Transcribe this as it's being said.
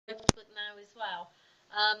well.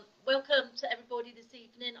 Welcome to everybody this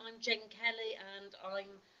evening. I'm Jen Kelly and I'm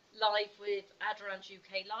live with Aderans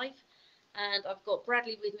UK Live. And I've got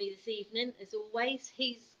Bradley with me this evening, as always.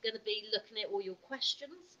 He's going to be looking at all your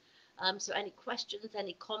questions. So any questions,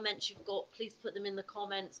 any comments you've got, please put them in the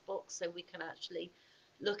comments box so we can actually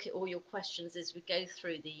look at all your questions as we go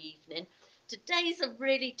through the evening. Today's a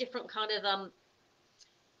really different kind of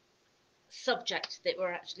subject that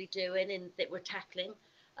we're actually doing and that we're tackling.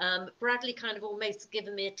 Bradley kind of almost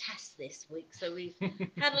given me a test this week, so we've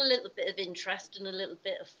had a little bit of interest and a little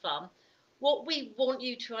bit of fun. What we want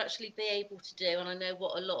you to actually be able to do, and I know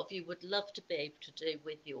what a lot of you would love to be able to do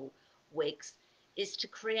with your wigs, is to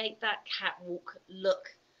create that catwalk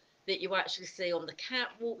look that you actually see on the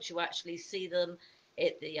catwalks. You actually see them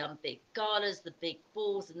at the big galas, the big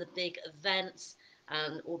balls, and the big events,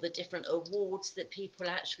 and all the different awards that people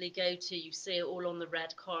actually go to. You see it all on the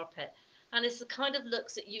red carpet. And it's the kind of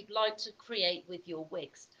looks that you'd like to create with your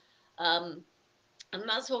wigs. And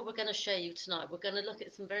that's what we're going to show you tonight. We're going to look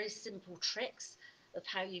at some very simple tricks of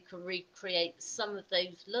how you can recreate some of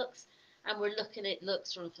those looks. And we're looking at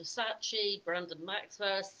looks from Versace, Brandon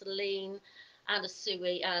Maxwell, Celine, Anna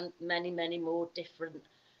Sui, and many, many more different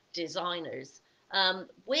designers.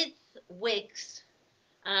 With wigs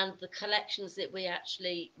and the collections that we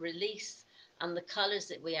actually release and the colours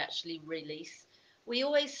that we actually release, we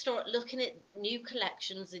always start looking at new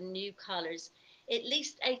collections and new colours at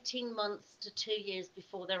least 18 months to 2 years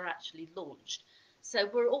before they're actually launched. So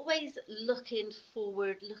we're always looking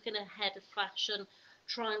forward, looking ahead of fashion,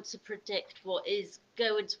 trying to predict what is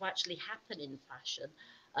going to actually happen in fashion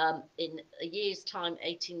in a year's time,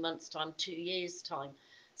 18 months' time, 2 years' time.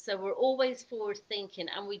 So we're always forward thinking,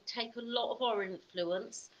 and we take a lot of our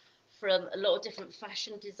influence from a lot of different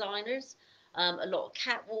fashion designers, a lot of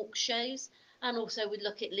catwalk shows, and also we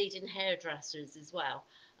look at leading hairdressers as well.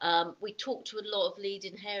 We talk to a lot of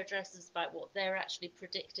leading hairdressers about what they're actually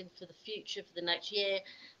predicting for the future, for the next year,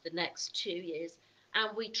 the next 2 years,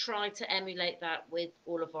 and we try to emulate that with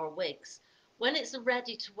all of our wigs. When it's a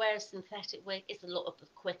ready to wear synthetic wig, it's a lot of a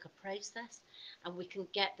quicker process, and we can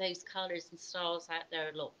get those colours and styles out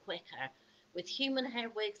there a lot quicker. With human hair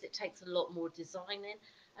wigs, it takes a lot more designing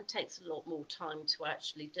and takes a lot more time to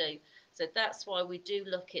actually do. So that's why we do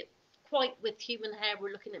look at, quite with human hair,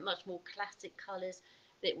 we're looking at much more classic colours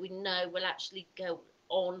that we know will actually go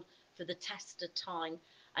on for the test of time,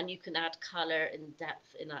 and you can add colour and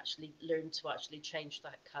depth and actually learn to actually change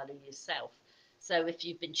that colour yourself. So if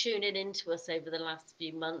you've been tuning into us over the last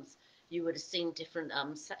few months, you would have seen different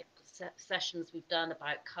sessions we've done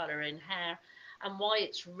about colour in hair and why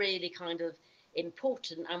it's really kind of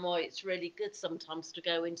important and why it's really good sometimes to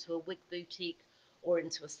go into a wig boutique or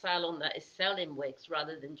into a salon that is selling wigs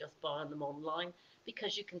rather than just buying them online,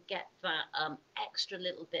 because you can get that extra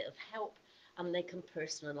little bit of help and they can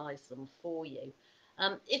personalise them for you.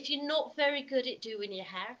 If you're not very good at doing your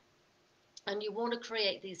hair and you want to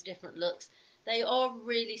create these different looks, they are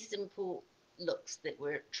really simple looks that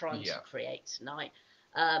we're trying to create tonight.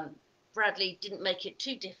 Bradley didn't make it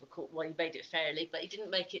too difficult. Well, he made it fairly, but he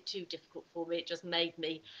didn't make it too difficult for me. It just made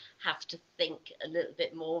me have to think a little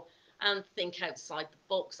bit more and think outside the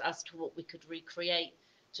box as to what we could recreate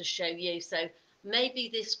to show you. So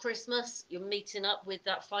maybe this Christmas, you're meeting up with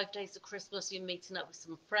that 5 days of Christmas, you're meeting up with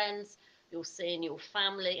some friends, you're seeing your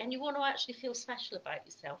family, and you want to actually feel special about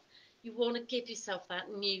yourself. You want to give yourself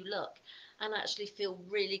that new look and actually feel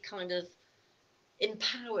really kind of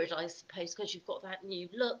empowered, I suppose, because you've got that new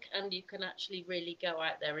look and you can actually really go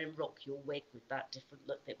out there and rock your wig with that different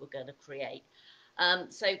look that we're going to create.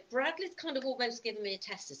 So Bradley's kind of almost given me a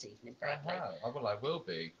test this evening, Bradley. Well, I will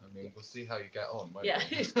be. I mean, we'll see how you get on, won't Yeah,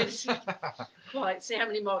 we? quite. See how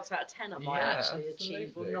many marks out of 10 I might actually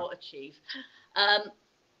achieve or not achieve.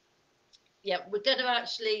 Yeah, we're going to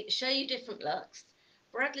actually show you different looks.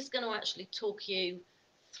 Bradley's going to actually talk you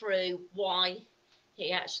through why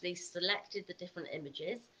he actually selected the different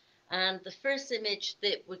images. And the first image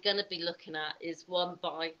that we're going to be looking at is one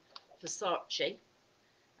by Versace.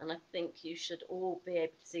 And I think you should all be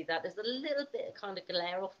able to see that. There's a little bit of kind of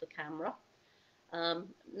glare off the camera.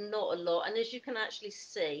 Not a lot. And as you can actually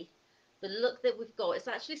see, the look that we've got is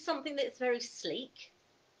actually something that's very sleek.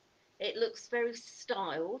 It looks very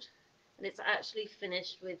styled. And it's actually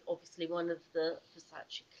finished with obviously one of the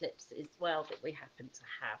Versace clips as well that we happen to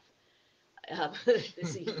have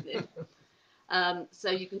this evening. So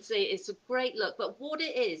you can see it's a great look. But what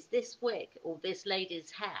it is, this wig or this lady's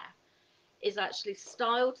hair is actually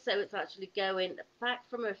styled, so it's actually going back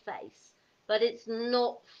from her face, but it's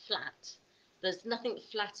not flat. There's nothing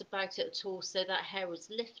flat about it at all. So that hair was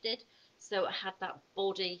lifted, so it had that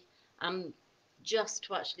body and just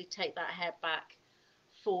to actually take that hair back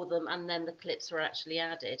for them, and then the clips were actually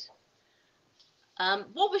added.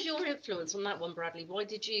 What was your influence on that one, Bradley? Why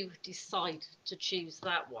did you decide to choose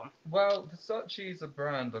that one? Well, Versace is a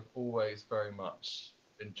brand I've always very much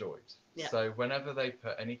enjoyed. Yeah. So whenever they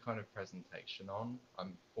put any kind of presentation on,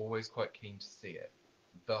 I'm always quite keen to see it.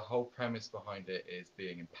 The whole premise behind it is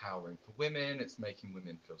being empowering for women. It's making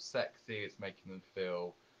women feel sexy. It's making them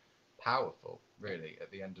feel powerful, really,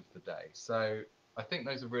 at the end of the day. So I think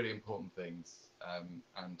those are really important things.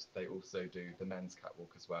 And they also do the men's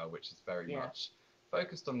catwalk as well, which is very much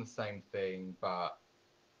focused on the same thing, but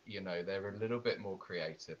they're a little bit more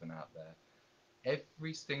creative and out there.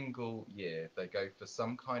 Every single year, they go for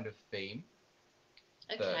some kind of theme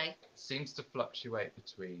that seems to fluctuate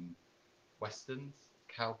between westerns,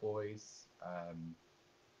 cowboys,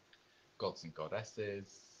 gods and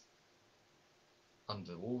goddesses,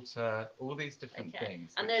 underwater, all these different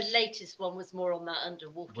things. And their latest one was more on that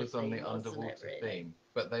underwater was theme, on the underwater theme,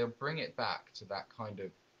 but they'll bring it back to that kind of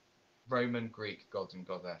Roman Greek god and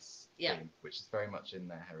goddess theme, which is very much in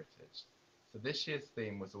their heritage. So this year's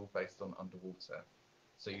theme was all based on underwater.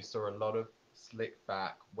 So you saw a lot of slick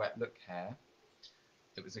back, wet look hair.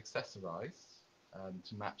 It was accessorized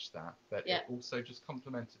to match that, but it also just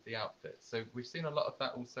complemented the outfit. So we've seen a lot of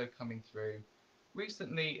that also coming through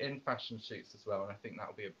recently in fashion shoots as well, and I think that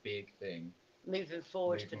will be a big thing moving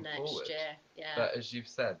forward for next year. Yeah. But as you've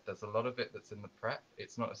said, there's a lot of it that's in the prep.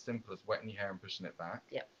 It's not as simple as wetting your hair and pushing it back.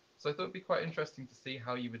 Yep. So I thought it'd be quite interesting to see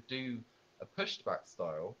how you would do a pushed back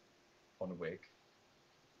style on a wig,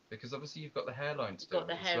 because obviously you've got the hairline to deal with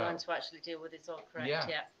as well. Got the hairline to actually deal with, it's all correct.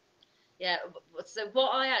 Yeah. So what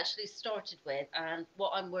I actually started with, and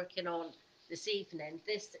what I'm working on this evening,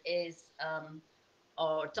 this is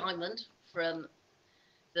our diamond from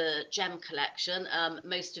the gem collection.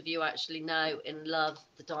 Most of you actually know and love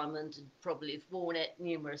the diamond and probably have worn it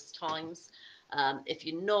numerous times. If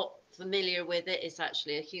you're not familiar with it, it's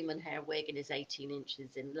actually a human hair wig and is 18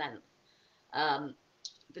 inches in length.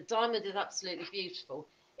 The diamond is absolutely beautiful.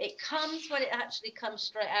 It comes, when it actually comes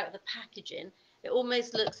straight out of the packaging, it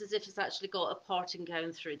almost looks as if it's actually got a parting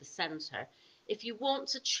going through the centre. If you want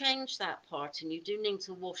to change that parting, you do need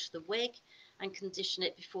to wash the wig and condition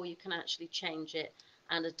it before you can actually change it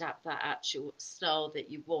and adapt that actual style that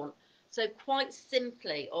you want. So quite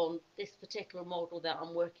simply, on this particular model that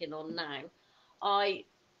I'm working on now, I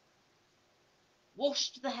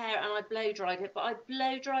washed the hair and I blow dried it, but I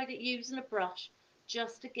blow dried it using a brush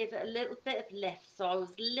just to give it a little bit of lift. So I was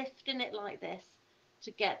lifting it like this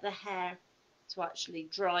to get the hair to actually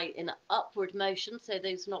dry in an upward motion, so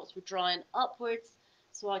those knots were drying upwards,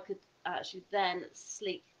 so I could actually then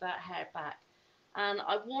sleek that hair back. And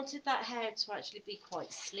I wanted that hair to actually be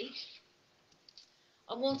quite sleek.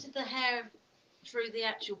 I wanted the hair through the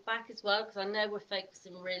actual back as well, because I know we're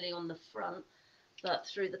focusing really on the front, but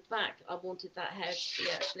through the back I wanted that hair to be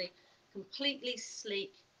actually completely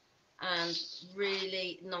sleek and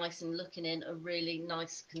really nice and looking in a really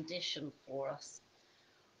nice condition for us.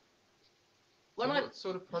 So what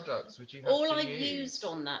sort of products would you have all to I use? used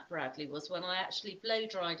on that, Bradley, was when I actually blow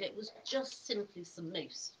dried it, was just simply some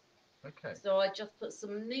mousse. Okay. So I just put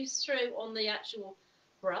some mousse through on the actual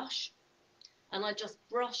brush, and I just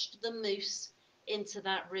brushed the mousse into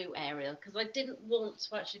that root area, because I didn't want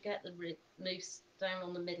to actually get the mousse down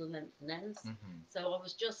on the middle length and ends. So I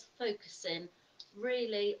was just focusing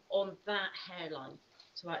really on that hairline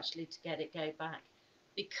to get it go back.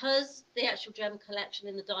 Because the actual gem collection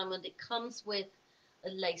in the diamond, it comes with a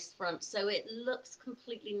lace front, so it looks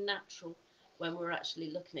completely natural when we're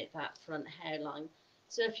actually looking at that front hairline.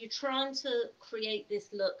 So if you're trying to create this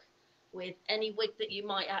look with any wig that you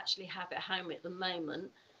might actually have at home at the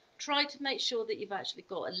moment, try to make sure that you've actually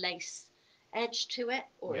got a lace edge to it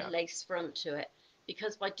or a lace front to it,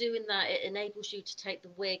 because by doing that it enables you to take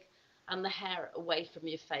the wig and the hair away from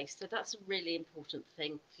your face. So that's a really important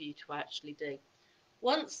thing for you to actually do.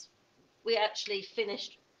 Once we actually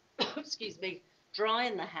finished excuse me,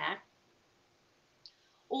 drying the hair,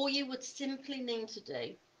 all you would simply need to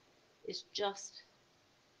do is just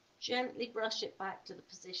gently brush it back to the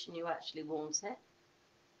position you actually want it,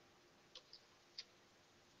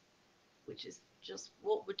 which is just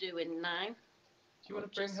what we're doing now. Do you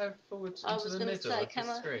want to bring her forward into the middle of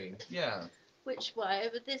the screen? Yeah. Which way?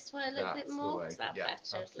 Over this way a little bit more? Is that better?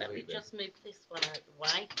 Absolutely. Let me just move this one out of the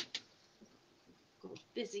way. We've got a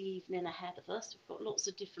busy evening ahead of us. We've got lots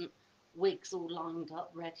of different wigs all lined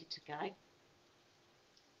up, ready to go.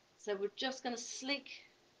 So we're just going to sleek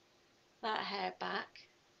that hair back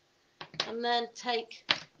and then take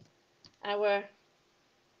our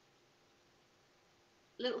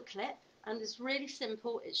little clip And it's really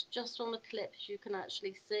simple. It's just on a clip, as you can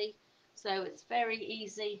actually see. So it's very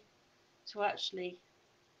easy to actually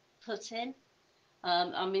put in.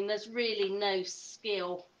 I mean, there's really no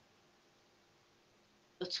skill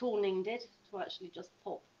at all needed to actually just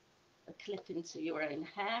pop a clip into your own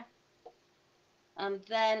hair. And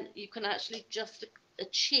then you can actually just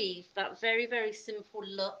achieve that very, very simple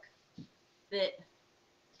look that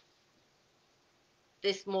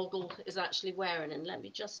this model is actually wearing. And let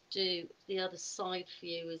me just do the other side for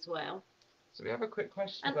you as well. So we have a quick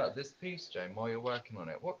question about this piece, Jane, while you're working on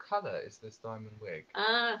it. What colour is this diamond wig?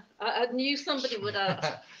 I knew somebody would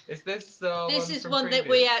ask. Is this this one is from one previous? that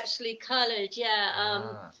we actually coloured,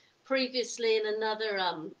 yeah. Previously in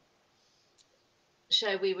another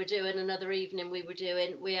show we were doing, another evening we were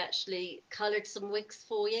doing, we actually coloured some wigs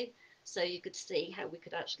for you. So you could see how we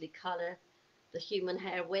could actually colour the human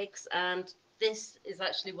hair wigs. And this is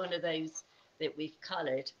actually one of those that we've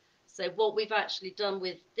coloured. So what we've actually done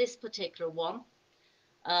with this particular one,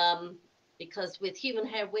 because with human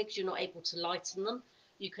hair wigs you're not able to lighten them,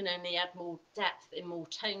 you can only add more depth and more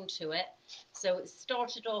tone to it. So it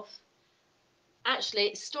started off as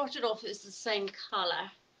the same colour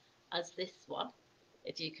as this one,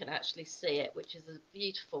 if you can actually see it, which is a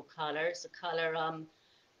beautiful colour. It's a colour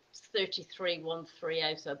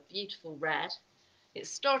 33130, so a beautiful red. It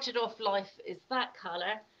started off life is that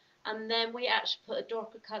colour, and then we actually put a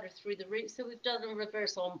darker colour through the roots, so we've done a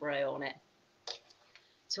reverse ombre on it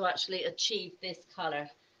to actually achieve this colour.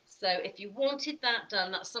 So if you wanted that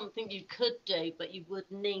done, that's something you could do, but you would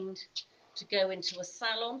need to go into a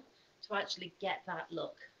salon to actually get that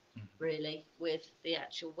look, really, with the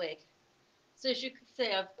actual wig. So as you can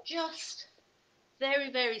see, I've just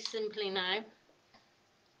very, very simply now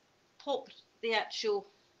popped the actual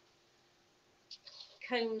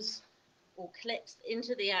combs or clips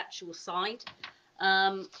into the actual side.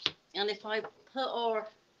 And if I put our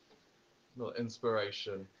little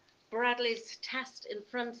inspiration, Bradley's test in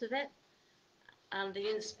front of it, and the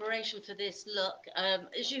inspiration for this look,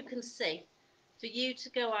 as you can see, for you to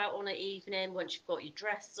go out on an evening, once you've got your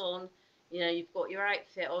dress on, you've got your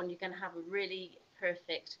outfit on, you're going to have a really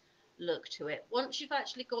perfect look to it. Once you've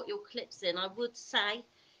actually got your clips in, I would say,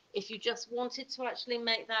 if you just wanted to actually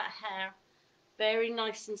make that hair very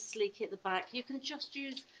nice and sleek at the back, you can just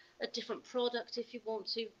use a different product if you want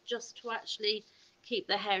to, just to actually keep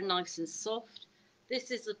the hair nice and soft. This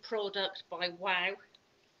is a product by Wow,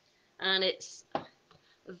 and it's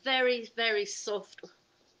a very, very soft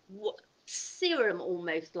serum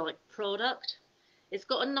almost like product. It's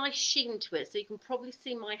got a nice sheen to it, so you can probably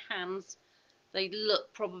see my hands. They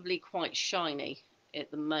look probably quite shiny at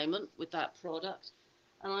the moment with that product.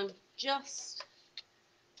 And I'm just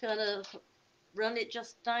going to run it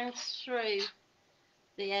just down through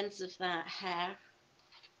the ends of that hair.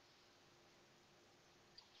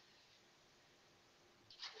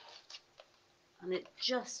 And it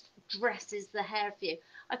just dresses the hair for you.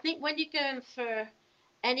 I think when you're going for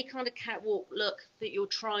any kind of catwalk look that you're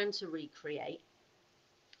trying to recreate,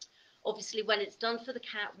 obviously when it's done for the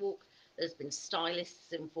catwalk, there's been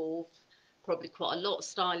stylists involved, probably quite a lot of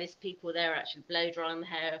stylist people there actually blow drying the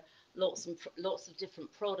hair, lots of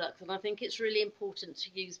different products. And I think it's really important to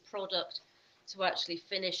use product to actually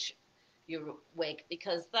finish your wig,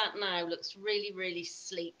 because that now looks really, really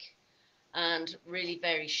sleek and really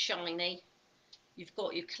very shiny. You've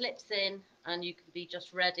got your clips in and you can be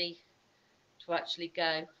just ready to actually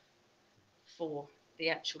go for the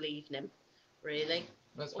actual evening, really.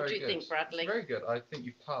 That's what very do you good. think, Bradley? It's very good. I think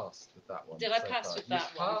you passed with that one. Did I pass with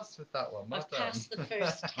that one? You passed with that one. Well I've passed the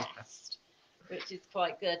first test, which is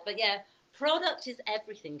quite good. But yeah, product is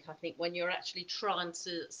everything, I think, when you're actually trying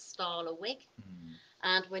to style a wig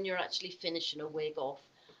and when you're actually finishing a wig off.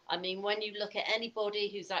 I mean, when you look at anybody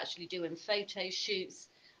who's actually doing photo shoots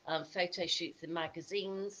in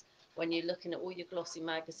magazines, when you're looking at all your glossy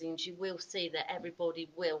magazines, you will see that everybody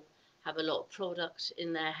will have a lot of product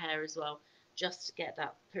in their hair as well, just to get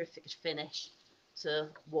that perfect finish to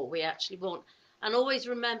what we actually want. And always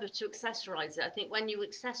remember to accessorize it. I think when you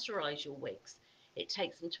accessorize your wigs, it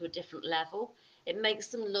takes them to a different level. It makes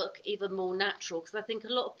them look even more natural, because I think a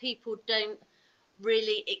lot of people don't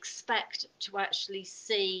really expect to actually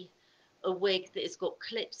see a wig that has got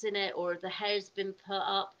clips in it or the hair's been put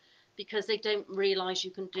up, because they don't realize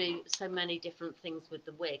you can do so many different things with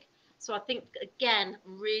the wig. So I think, again,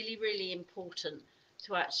 really, really important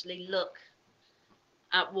to actually look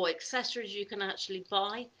at what accessories you can actually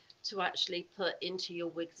buy to actually put into your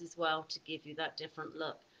wigs as well, to give you that different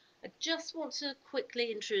look. I just want to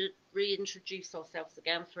quickly reintroduce ourselves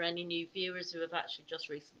again for any new viewers who have actually just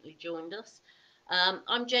recently joined us.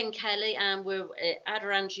 I'm Jen Kelly, and we're at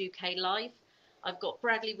Aderans UK Live. I've got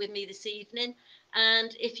Bradley with me this evening,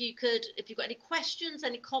 and if you've got any questions,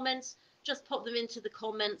 any comments, just pop them into the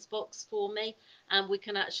comments box for me, and we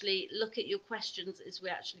can actually look at your questions as we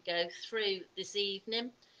actually go through this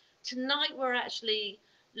evening. Tonight, we're actually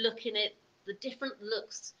looking at the different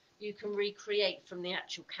looks you can recreate from the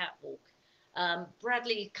actual catwalk.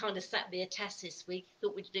 Bradley kind of set me a test this week.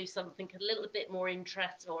 Thought we'd do something a little bit more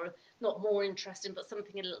interesting, or not more interesting, but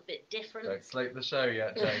something a little bit different. Don't sleep the show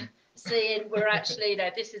yet, Jane. Seeing we're actually,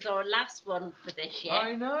 this is our last one for this year.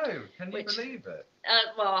 I know. Can you believe it?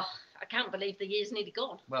 Well, I can't believe the year's nearly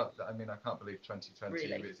gone. Well, I mean, I can't believe 2020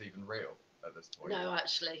 really is even real at this point. No,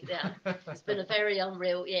 actually, yeah. It's been a very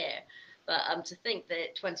unreal year. But to think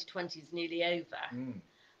that 2020 is nearly over,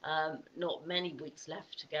 not many weeks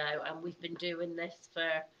left to go, and we've been doing this for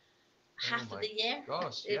half of the year.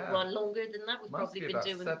 Gosh, yeah. Well, longer than that. We've Must probably be been about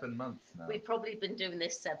doing 7 months now. We've probably been doing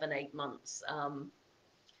this 7-8 months.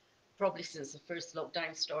 Probably since the first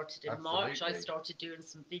lockdown started in March. I started doing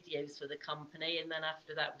some videos for the company, and then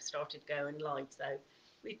after that we started going live. So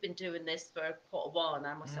we've been doing this for quite a while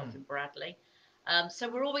now, myself and Bradley. So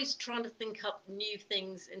we're always trying to think up new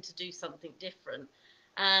things and to do something different.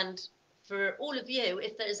 And for all of you,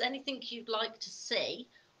 if there's anything you'd like to see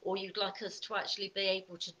or you'd like us to actually be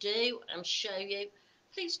able to do and show you,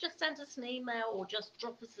 please just send us an email or just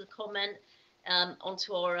drop us a comment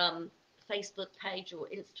onto our Facebook page or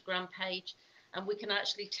Instagram page, and we can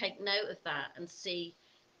actually take note of that and see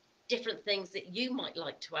different things that you might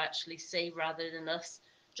like to actually see, rather than us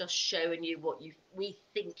just showing you what we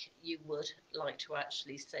think you would like to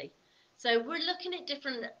actually see. So we're looking at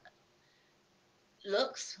different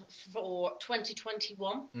looks for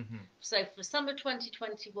 2021. So for summer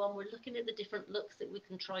 2021, we're looking at the different looks that we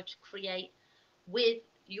can try to create with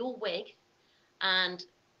your wig and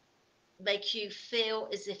make you feel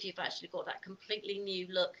as if you've actually got that completely new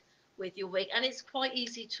look with your wig. And it's quite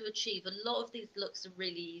easy to achieve. A lot of these looks are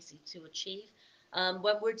really easy to achieve.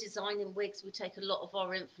 When we're designing wigs, we take a lot of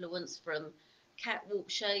our influence from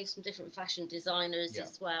catwalk shows, from different fashion designers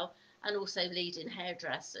as well, and also leading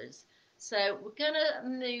hairdressers. So we're going to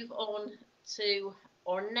move on to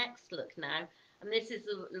our next look now, and this is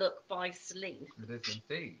a look by Celine. It is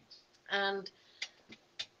indeed. And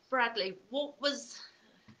Bradley, what was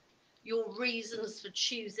your reasons for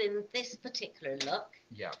choosing this particular look?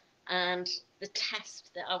 Yeah. And the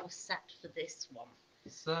test that I was set for this one.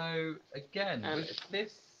 So again, with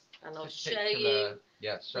this and I'll particular, show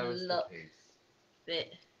you show us the piece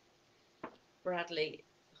that Bradley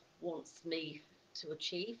wants me to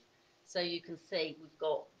achieve. So you can see we've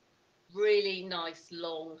got really nice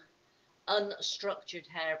long unstructured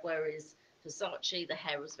hair, whereas Versace, the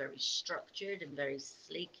hair was very structured and very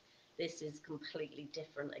sleek. This is completely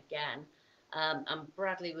different again. And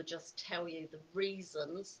Bradley would just tell you the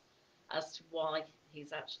reasons as to why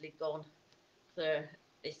he's actually gone for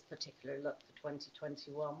this particular look for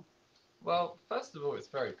 2021. Well, first of all, it's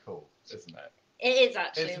very cool, isn't it? It is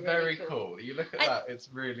actually It's really very cool. You look at that, it's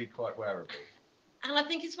really quite wearable. And I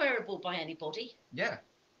think it's wearable by anybody. Yeah.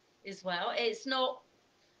 As well. It's not,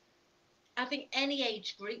 I think, any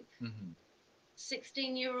age group,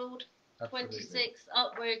 16-year-old, 26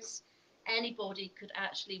 upwards, anybody could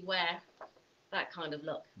actually wear that kind of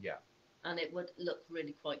look. Yeah. And it would look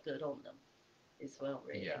really quite good on them as well,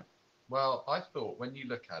 really. Yeah. Well, I thought when you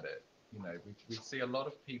look at it, you know, we see a lot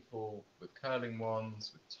of people with curling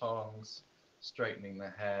wands, with tongs, straightening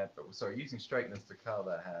their hair, using straighteners to curl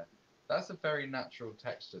their hair. That's a very natural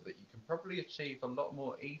texture that you can probably achieve a lot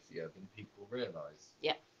more easier than people realise.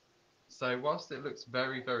 Yeah. So whilst it looks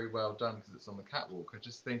very, very well done because it's on the catwalk, I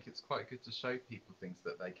just think it's quite good to show people things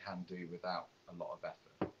that they can do without a lot of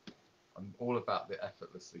effort. I'm all about the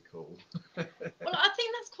effortlessly cool. Well, I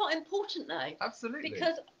think that's quite important though. Absolutely.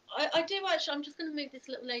 Because I do actually, I'm just going to move this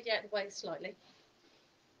little lady out of the way slightly.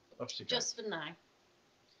 Off she goes. Just for now.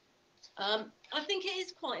 I think it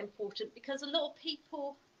is quite important because a lot of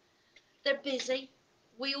people, they're busy.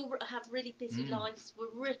 We all have really busy lives.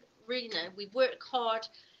 We're we work hard.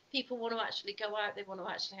 People want to actually go out. They want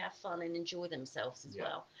to actually have fun and enjoy themselves as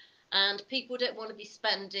well. And people don't want to be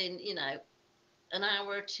spending, an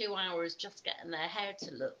hour or 2 hours just getting their hair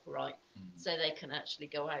to look right so they can actually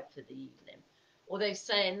go out for the evening. Although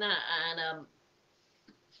saying that, and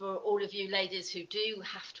for all of you ladies who do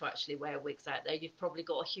have to actually wear wigs out there, you've probably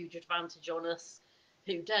got a huge advantage on us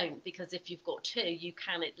who don't, because if you've got two, you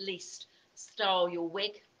can at least style your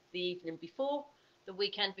wig the evening before, the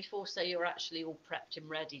weekend before, so you're actually all prepped and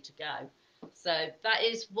ready to go. So that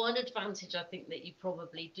is one advantage I think that you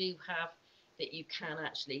probably do have that you can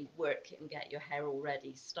actually work it and get your hair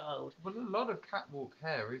already styled. Well, a lot of catwalk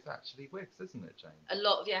hair is actually wigs, isn't it, Jane? A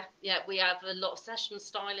lot of, yeah, we have a lot of session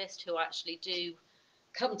stylists who actually do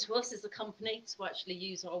come to us as a company to actually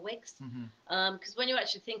use our wigs. Because when you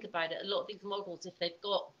actually think about it, a lot of these models, if they've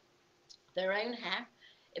got their own hair,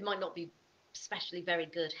 it might not be especially very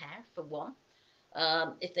good hair, for one.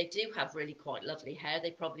 If they do have really quite lovely hair,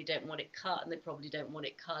 they probably don't want it cut, and they probably don't want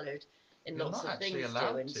it coloured in You're lots not of actually things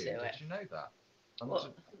allowed doing to. to Did it. you know that?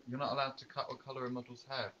 What? You're not allowed to cut or colour a model's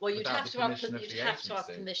hair Well, without the permission of the you'd have to have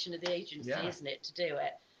agency. permission of the agency, Yeah. isn't it, to do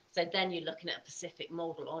it? So then you're looking at a specific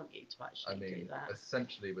model, aren't you, to actually do that?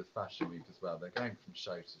 Essentially with Fashion Week as well, they're going from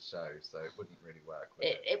show to show, so it wouldn't really work, would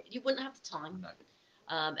it? You wouldn't have the time.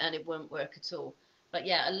 No. And it won't work at all. But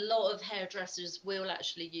yeah, a lot of hairdressers will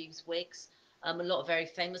actually use wigs. A lot of very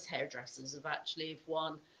famous hairdressers have actually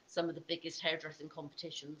won some of the biggest hairdressing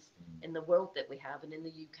competitions in the world that we have and in the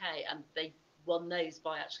UK, and they won those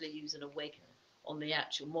by actually using a wig on the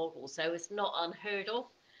actual model. So it's not unheard of.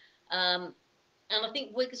 And I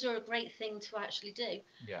think wigs are a great thing to actually do.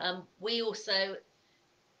 Yeah. We also,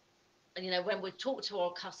 when we talk to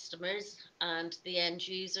our customers and the end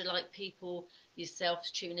user, like people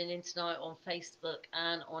yourselves tuning in tonight on Facebook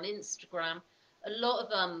and on Instagram, a lot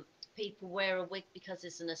of people wear a wig because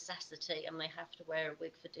it's a necessity and they have to wear a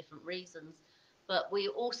wig for different reasons. But we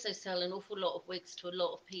also sell an awful lot of wigs to a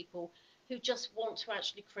lot of people who just want to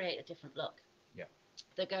actually create a different look. Yeah.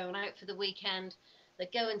 They're going out for the weekend, they're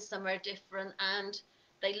going somewhere different, and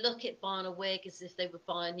they look at buying a wig as if they would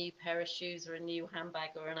buy a new pair of shoes or a new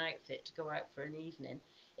handbag or an outfit to go out for an evening.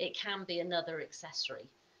 It can be another accessory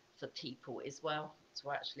for people as well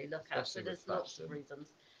to actually look at. So there's lots of reasons.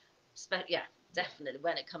 Yeah, definitely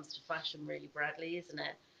when it comes to fashion, really, Bradley, isn't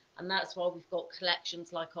it? And that's why we've got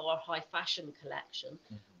collections like our high fashion collection,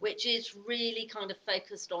 which is really kind of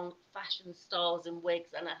focused on fashion styles and wigs,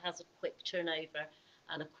 and it has a quick turnover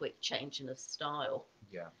and a quick changing of style.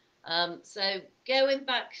 Yeah. So going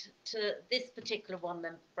back to this particular one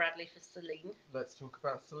then, Bradley, for Celine. Let's talk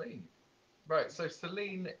about Celine. Right, so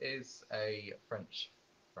Celine is a French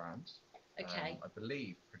brand. Okay. I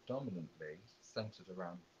believe predominantly centred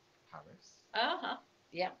around Paris. Uh-huh.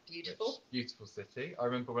 Yeah, beautiful. Beautiful city. I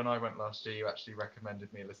remember when I went last year, you actually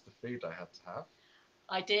recommended me a list of food I had to have.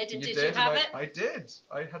 I did, and You did you have it? I did.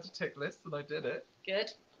 I had a tick list and I did it.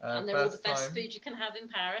 Good. And they're all the best food you can have in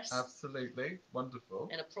Paris. Absolutely. Wonderful.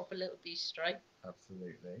 In a proper little bistro.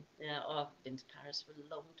 Absolutely. Yeah, I've been to Paris for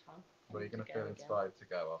a long time. Well, you're going to feel inspired to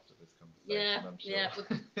go after this conversation, I'm sure.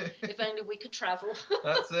 Yeah. If only we could travel.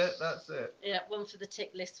 That's it. Yeah, one for the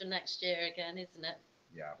tick list for next year again, isn't it?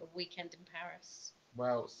 Yeah. A weekend in Paris.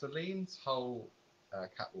 Well, Celine's whole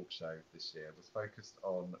catwalk show this year was focused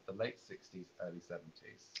on the late 60s, early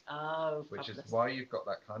 70s. Oh, which fabulous. is why you've got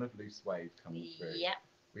that kind of loose wave coming through. Yeah.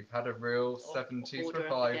 We've had a real 70s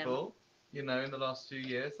revival, in the last few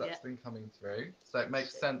years. That's been coming through. So it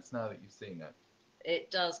makes sense now that you've seen it.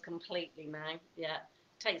 It does completely now. Yeah.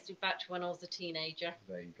 Takes me back to when I was a teenager.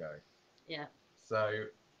 There you go. Yeah. So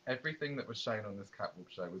everything that was shown on this catwalk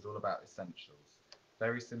show was all about essentials.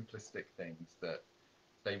 Very simplistic things that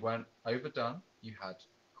they weren't overdone. You had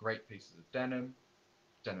great pieces of denim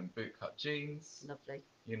bootcut jeans. Lovely.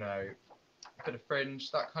 A bit of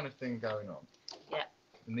fringe, that kind of thing going on. Yeah.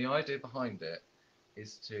 And the idea behind it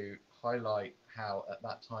is to highlight how at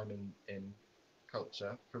that time in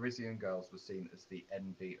culture, Parisian girls were seen as the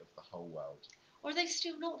envy of the whole world. Or are they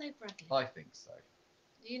still not though, Bradley? I think so.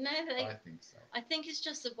 I think so. I think it's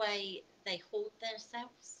just the way they hold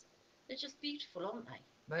themselves. They're just beautiful, aren't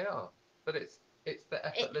they? They are. But it's the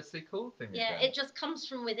effortlessly cool thing again. Yeah, it just comes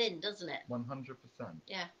from within, doesn't it? 100%.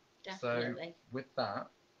 Yeah, definitely. So with that,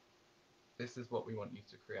 this is what we want you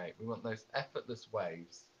to create. We want those effortless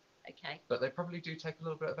waves. Okay. But they probably do take a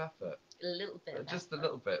little bit of effort. A little bit. Just a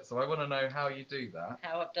little bit. So I want to know how you do that.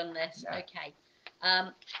 How I've done this. Yeah. Okay.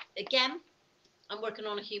 Again, I'm working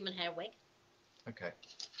on a human hair wig. Okay.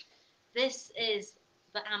 This is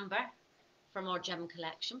the amber from our gem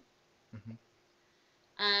collection. Mm-hmm.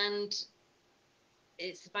 And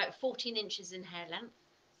it's about 14 inches in hair length.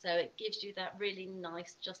 So it gives you that really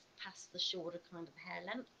nice, just past the shoulder kind of hair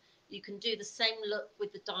length. You can do the same look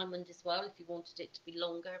with the diamond as well if you wanted it to be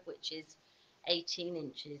longer, which is 18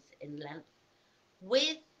 inches in length.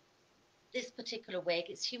 With this particular wig,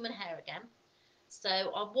 it's human hair again. So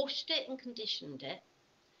I washed it and conditioned it.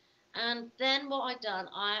 And then what I done,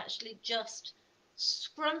 I actually just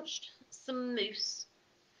scrunched some mousse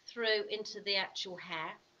through into the actual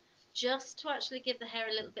hair, just to actually give the hair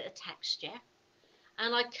a little bit of texture.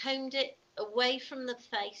 And I combed it away from the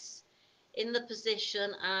face in the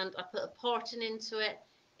position, and I put a parting into it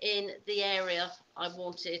in the area I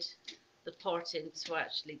wanted the parting to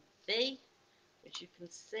actually be, which you can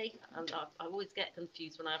see. And I always get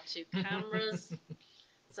confused when I have two cameras.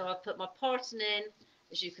 So I put my parting in.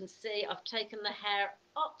 As you can see, I've taken the hair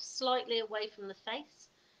up slightly away from the face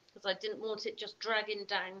because I didn't want it just dragging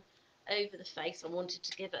down over the face. I wanted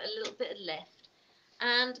to give it a little bit of lift.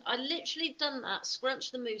 And I literally done that,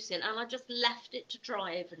 scrunched the mousse in, and I just left it to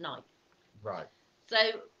dry overnight. Right. So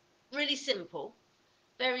really simple,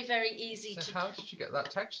 very, very easy to do. So how did you get that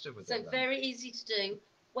texture with it then? So very easy to do.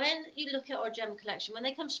 When you look at our gem collection, when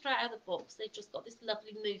they come straight out of the box, they've just got this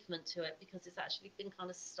lovely movement to it because it's actually been kind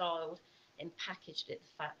of styled and packaged at the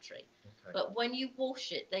factory. Okay. But when you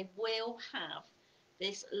wash it, they will have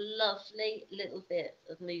this lovely little bit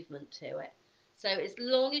of movement to it. So as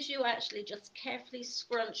long as you actually just carefully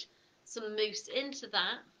scrunch some mousse into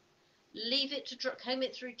that, leave it to dry, comb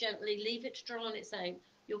it through gently, leave it to dry on its own,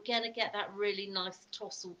 you're going to get that really nice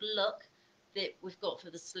tousled look that we've got for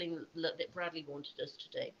the sling look that Bradley wanted us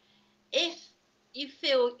to do. If you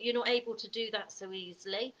feel you're not able to do that so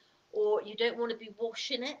easily, or you don't want to be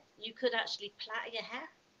washing it, you could actually plait your hair,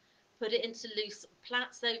 put it into loose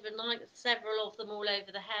plaits overnight, several of them all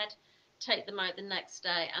over the head, take them out the next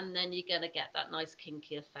day, and then you're going to get that nice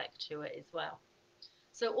kinky effect to it as well.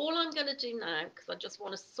 So all I'm going to do now, because I just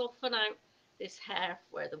want to soften out this hair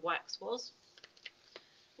where the wax was,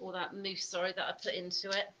 or that mousse, sorry, that I put into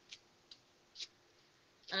it.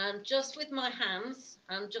 And just with my hands,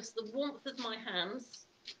 and just the warmth of my hands,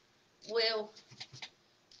 will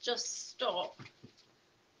just stop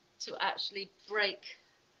to actually break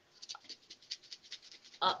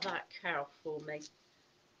up that curl for me.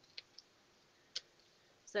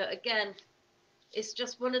 So again, it's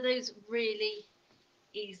just one of those really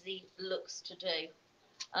easy looks to do.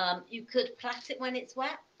 You could plait it when it's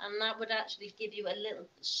wet, and that would actually give you a little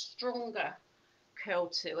stronger curl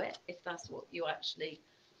to it, if that's what you actually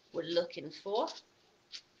were looking for.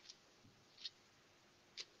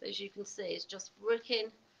 As you can see, it's just working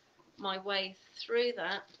my way through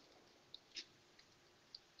that.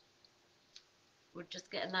 We're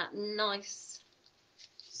just getting that nice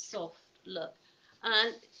soft look,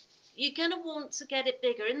 and you're going to want to get it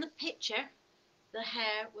bigger. In the picture the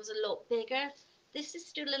hair was a lot bigger. This is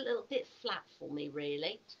still a little bit flat for me,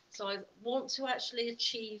 really, so I want to actually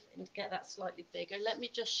achieve and get that slightly bigger. Let me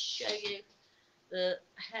just show you the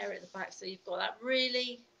hair at the back, so you've got that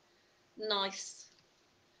really nice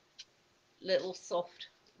little soft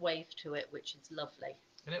wave to it, which is lovely.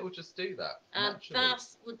 And it will just do that And naturally. that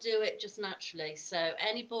will do it just naturally. So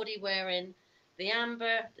anybody wearing the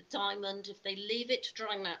amber, the diamond, if they leave it to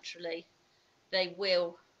dry naturally, they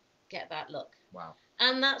will get that look. Wow.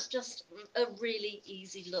 And that's just a really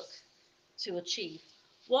easy look to achieve.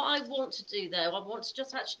 What I want to do though, I want to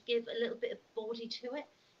just actually give a little bit of body to it,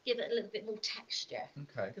 give it a little bit more texture.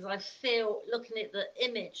 Okay. Because I feel, looking at the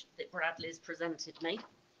image that Bradley's presented me,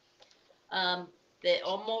 that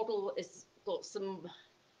our model has got some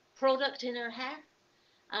product in her hair,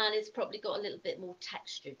 and it's probably got a little bit more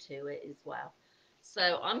texture to it as well.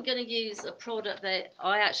 So I'm going to use a product that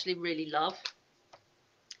I actually really love,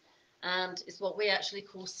 and it's what we actually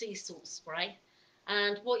call sea salt spray.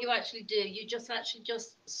 And what you actually do, you just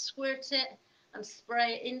squirt it and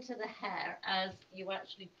spray it into the hair as you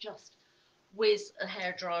actually just whiz a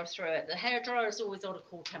hairdryer through it. The hairdryer is always on a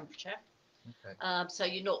cool temperature. Okay. So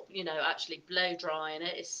you're not, actually blow drying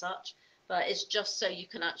it as such, but it's just so you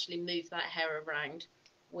can actually move that hair around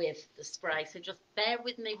with the spray. So just bear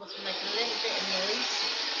with me whilst we make a little bit of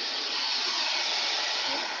noise.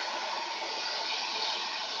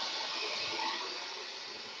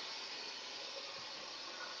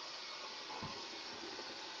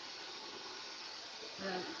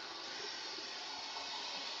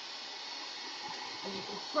 And you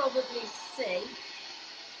can probably see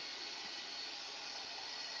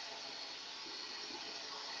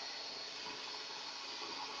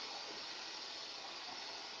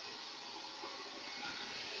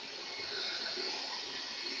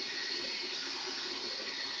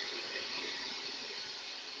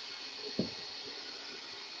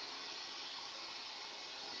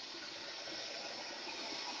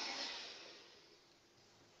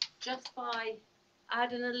just by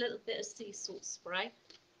adding a little bit of sea salt spray,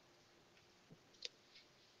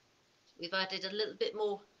 we've added a little bit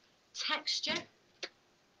more texture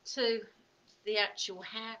to the actual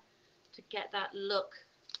hair to get that look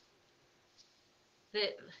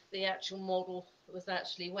that the actual model was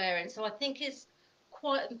actually wearing. So I think it's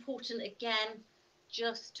quite important, again,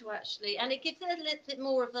 just to actually, and it gives it a little bit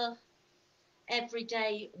more of a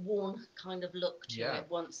everyday worn kind of look to it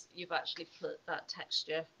once you've actually put that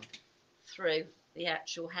texture through the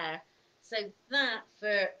actual hair. So that,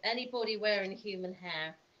 for anybody wearing human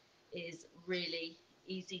hair, is really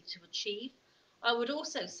easy to achieve. I would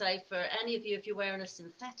also say for any of you, if you're wearing a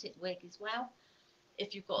synthetic wig as well,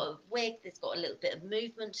 if you've got a wig that's got a little bit of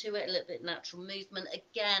movement to it, a little bit of natural movement,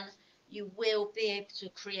 again, you will be able to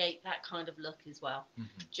create that kind of look as well,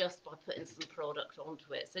 just by putting some product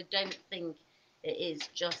onto it. So don't think it is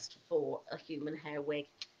just for a human hair wig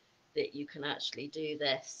that you can actually do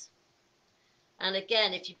this. And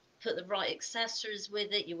again, if you put the right accessories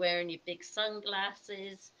with it, you're wearing your big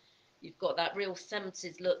sunglasses, you've got that real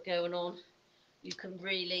 70s look going on, you can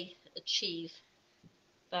really achieve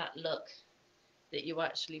that look that you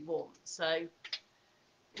actually want. So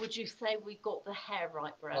would you say we got the hair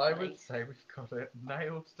right, Bradley? I would say we've got it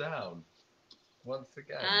nailed down once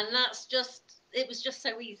again. And it was just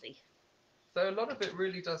so easy. So a lot of it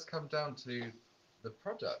really does come down to the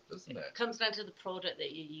product, doesn't it? It comes down to the product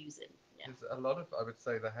that you're using. Because a lot of, I would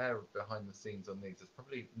say, the hair behind the scenes on these, there's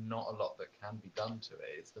probably not a lot that can be done to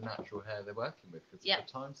it. It's the natural hair they're working with because of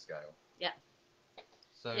the time scale. Yeah.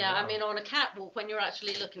 So, yeah, I mean, on a catwalk, when you're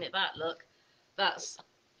actually looking at that look, that's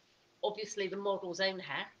obviously the model's own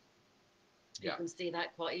hair. You can see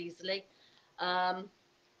that quite easily.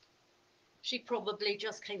 She probably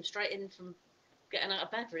just came straight in from getting out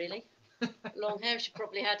of bed, really. Long hair, she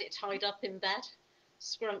probably had it tied up in bed,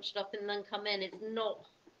 scrunched up and then come in. It's not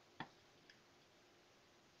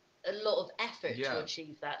a lot of effort to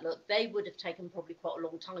achieve that look. They would have taken probably quite a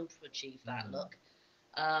long time to achieve that look.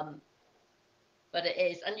 But it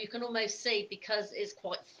is, and you can almost see, because it's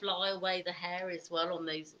quite fly away, the hair as well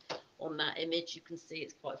on that image, you can see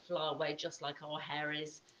it's quite fly away, just like our hair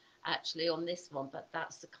is actually on this one. But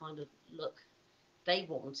that's the kind of look they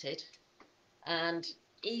wanted, and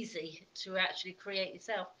easy to actually create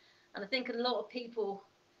yourself. And I think a lot of people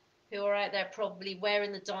who are out there probably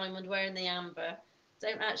wearing the diamond, wearing the amber,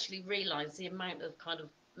 don't actually realise the amount of kind of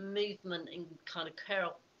movement and kind of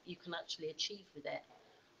curl you can actually achieve with it,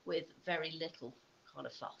 with very little kind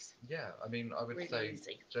of fuss. Yeah, I mean, I would really say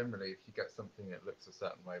easy. Generally, if you get something that looks a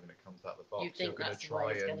certain way when it comes out the box, you're going to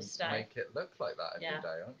try and make it look like that every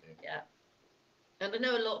day, aren't you? Yeah. And I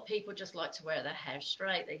know a lot of people just like to wear their hair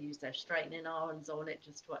straight. They use their straightening irons on it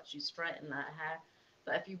just to actually straighten that hair.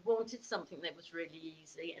 But if you wanted something that was really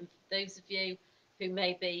easy, and for those of you who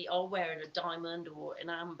maybe are wearing a diamond or an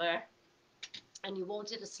amber, and you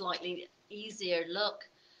wanted a slightly easier look,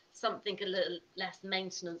 something a little less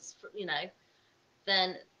maintenance,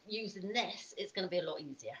 then using this, it's going to be a lot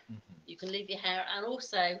easier. You can leave your hair, and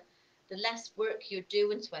also the less work you're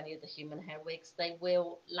doing to any of the human hair wigs, they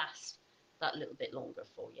will last that little bit longer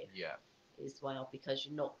for you. Yeah. As well, because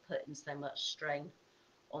you're not putting so much strain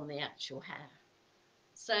on the actual hair.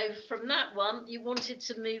 So from that one, you wanted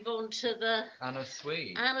to move on to the Anna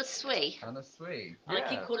Sui. Anna Sui. Anna Sui. Yeah. I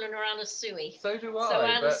keep calling her Anna Sui. So do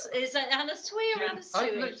I. So is it Anna Sui or Anna Sui?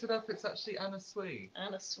 I've looked it up. It's actually Anna Sui.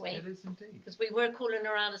 Anna Sui. It is indeed. Because we were calling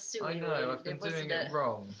her Anna Sui. I know. I've been doing it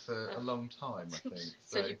wrong for a long time, I think.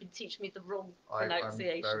 So you've been teaching me the wrong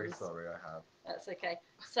pronunciations. I'm very sorry. I have. That's okay.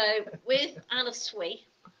 So with Anna Sui,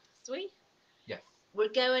 Yes. We're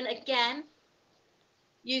going again,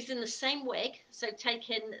 using the same wig. So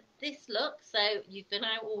taking this look, so you've been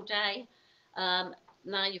out all day,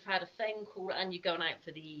 now you've had a phone call and you're going out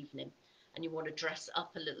for the evening, and you want to dress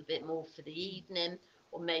up a little bit more for the evening,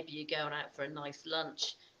 or maybe you're going out for a nice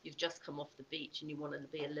lunch, you've just come off the beach and you want to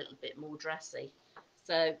be a little bit more dressy.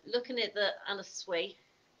 So looking at the Anna Sui,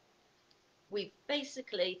 we've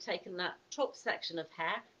basically taken that top section of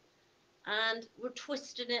hair and we're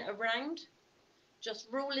twisting it around, just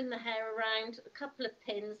rolling the hair around, a couple of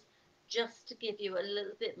pins, just to give you a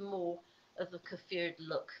little bit more of a coiffured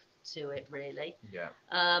look to it, really. Yeah.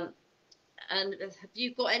 And have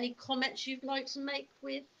you got any comments you'd like to make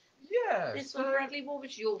with this one, Bradley? What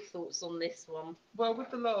was your thoughts on this one? Well,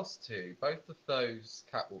 with the last two, both of those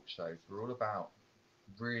catwalk shows were all about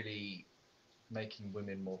really making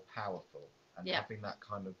women more powerful and having that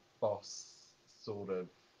kind of boss sort of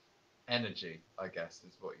energy, I guess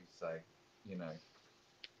is what you'd say,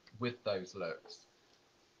 with those looks.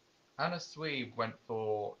 Anna Sui went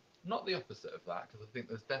for not the opposite of that, because I think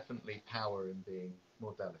there's definitely power in being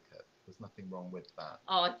more delicate. There's nothing wrong with that.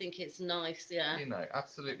 Oh, I think it's nice, yeah.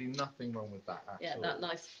 Absolutely nothing wrong with that at all. Yeah, that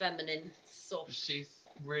nice feminine, soft. She's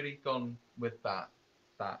really gone with that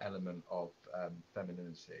element of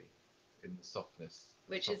femininity in the softness.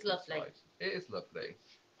 Which is lovely. Side. It is lovely.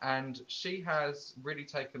 And she has really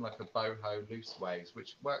taken like a boho loose waves,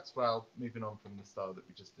 which works well moving on from the style that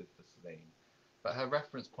we just did for Celine. But her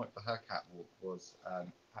reference point for her catwalk was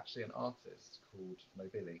actually an artist called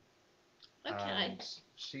Nobili. Okay. And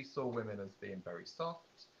she saw women as being very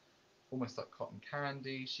soft, almost like cotton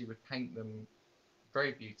candy. She would paint them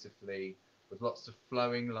very beautifully with lots of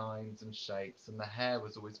flowing lines and shapes, and the hair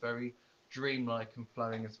was always very dreamlike and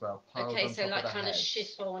flowing as well, piled Okay, on so top like of the kind of heads.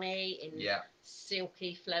 chiffony and Yeah,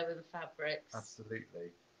 silky flowing fabrics.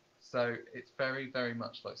 absolutely. So it's very, very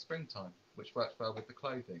much like springtime, which works well with the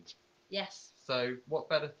clothing. Yes. So what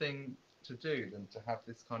better thing to do than to have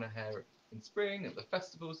this kind of hair in spring, at the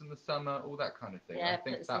festivals in the summer, all that kind of thing. Yeah, I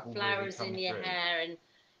think put some that will really flowers come in your through. hair, and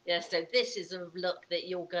yeah, so this is a look that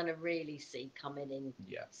you're going to really see coming in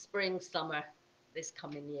Yeah. spring, summer, this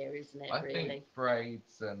coming year, isn't it? I Really. think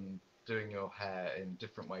braids and doing your hair in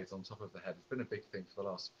different ways on top of the head has been a big thing for the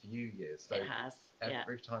last few years. So it has. Yeah.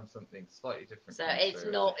 every time something slightly different So comes it's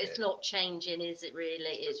through, not it's a it's hit. not changing, is it? Really,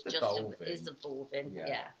 it's just evolving. it's evolving. Yeah.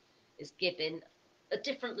 Yeah. It's giving a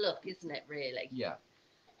different look, isn't it? Really. Yeah.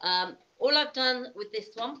 All I've done with this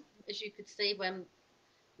one, as you could see when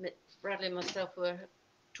Bradley and myself were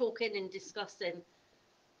talking and discussing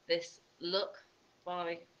this look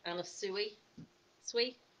by Anna Sui,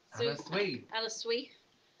 Anna Sui. Anna Sui,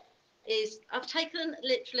 is I've taken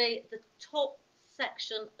literally the top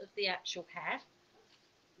section of the actual hair,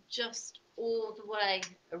 just all the way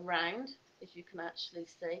around, if you can actually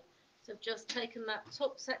see. So I've just taken that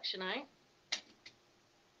top section out,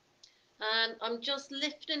 and I'm just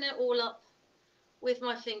lifting it all up with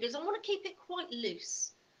my fingers. I want to keep it quite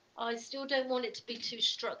loose. I still don't want it to be too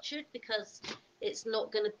structured because it's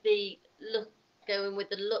not going to be going with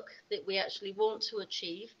the look that we actually want to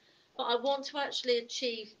achieve. But I want to actually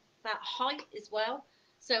achieve that height as well.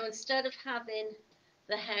 So instead of having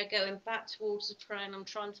the hair going back towards the crown, I'm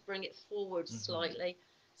trying to bring it forward slightly.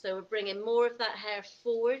 So we're bringing more of that hair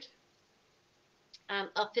forward and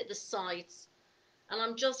up at the sides. And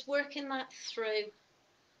I'm just working that through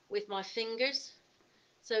with my fingers.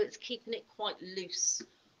 So it's keeping it quite loose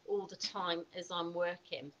all the time as I'm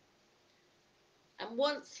working. And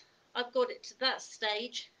once I've got it to that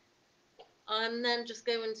stage, I'm then just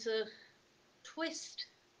going to twist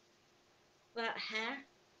that hair.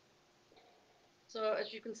 So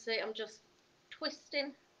as you can see, I'm just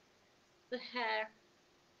twisting the hair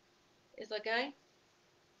as I go.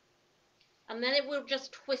 And then it will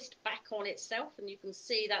just twist back on itself, and you can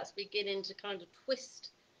see that's beginning to kind of twist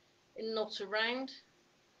and knot around.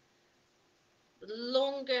 The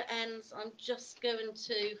longer ends, I'm just going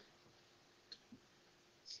to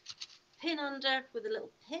pin under with a little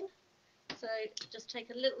pin. So just take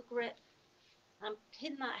a little grip and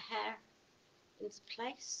pin that hair into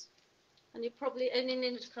place. And you probably only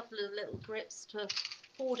need a couple of little grips to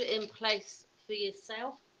hold it in place for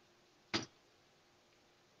yourself.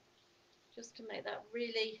 Just to make that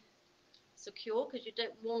really secure, because you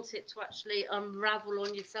don't want it to actually unravel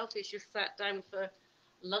on yourself as you've sat down for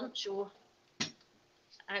lunch or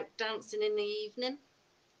out dancing in the evening.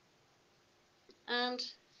 And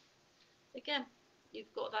again,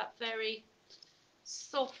 you've got that very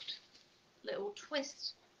soft little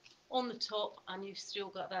twist on the top, and you've still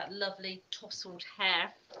got that lovely tousled hair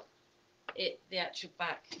at the actual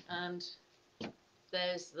back. And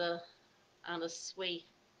there's the Anna Sui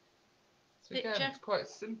So again, picture. it's quite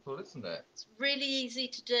simple, isn't it? It's really easy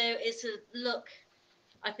to do. It's a look,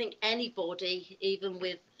 I think anybody, even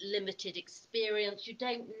with limited experience, you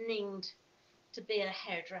don't need to be a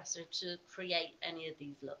hairdresser to create any of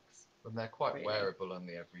these looks. And they're quite really wearable on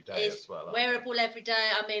the everyday It's as well, aren't wearable every day.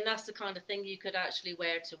 I mean, that's the kind of thing you could actually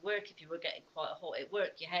wear to work if you were getting quite hot at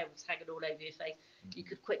work. Your hair was hanging all over your face. You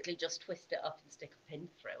could quickly just twist it up and stick a pin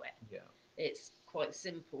through it. Yeah. It's quite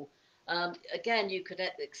simple. Again, you could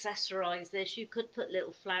accessorize this. You could put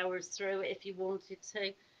little flowers through it if you wanted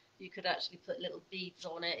to. You could actually put little beads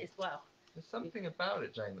on it as well. There's something about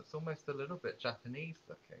it, Jane, that's almost a little bit Japanese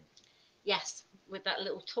looking. Yes, with that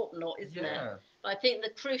little top knot, isn't it? Yeah. But I think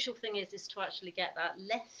the crucial thing is to actually get that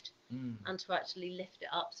lift and to actually lift it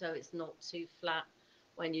up so it's not too flat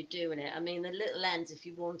when you're doing it. I mean, the little ends, if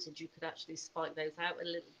you wanted, you could actually spike those out a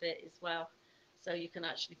little bit as well. So you can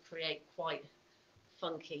actually create quite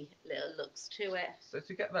funky little looks to it. So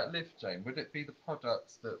to get that lift, Jane, would it be the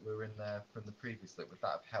products that were in there from the previous look? Would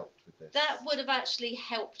that have helped with this? That would have actually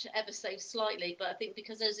helped ever so slightly, but I think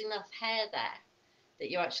because there's enough hair there that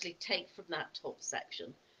you actually take from that top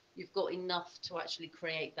section, you've got enough to actually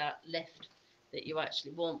create that lift that you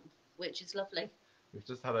actually want, which is lovely. We've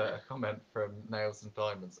just had a comment from Nails and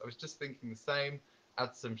Diamonds. I was just thinking the same.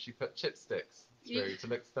 Add some, she put chipsticks through to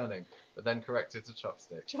look stunning, but then corrected to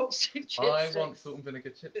chopsticks. Chopstick I chipsticks. want salt and vinegar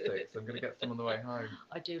chipsticks. I'm going to get some on the way home.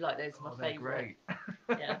 I do like those, my They're favourite. great.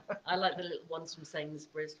 Yeah, I like the little ones from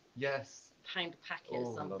Sainsbury's. Yes. Pound a packet or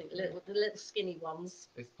Oh, something. lovely. The little skinny ones.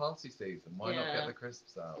 It's party season. Why not get the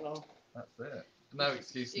crisps out? Well, that's it. No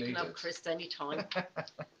excuse you needed. can have crisps any time.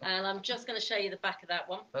 And I'm just going to show you the back of that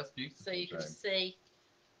one. That's beautiful. So you can see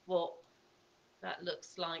what that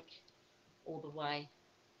looks like all the way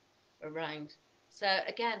around. So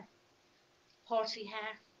again, party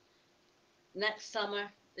hair. Next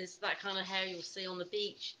summer is that kind of hair you'll see on the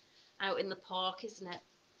beach, out in the park, isn't it?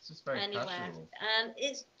 It's just very Anywhere. casual. And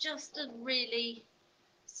it's just a really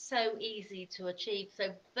so easy to achieve. So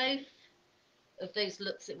both of those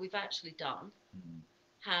looks that we've actually done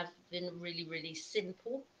have been really, really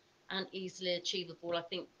simple and easily achievable, I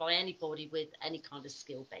think, by anybody with any kind of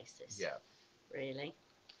skill basis. Yeah. Really.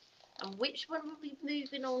 And which one will we be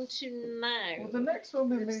moving on to now? Well, the next one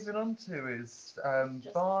we're moving on to is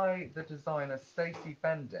by the designer Stacey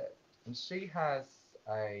Bendit, and she has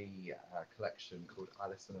a collection called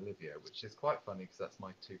Alice and Olivia, which is quite funny because that's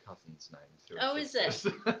my two cousins' names. Oh, is it?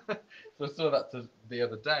 So I saw that the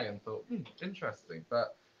other day and thought, interesting.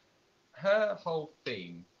 But her whole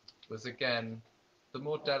theme was, again, the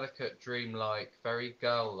more delicate, dreamlike, very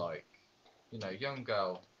girl-like, young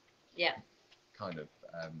girl. Yeah. Kind of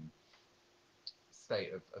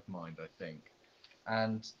state of mind, I think.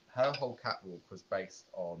 And her whole catwalk was based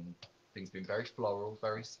on things being very floral,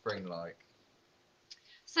 very spring-like.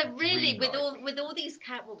 So really, with all these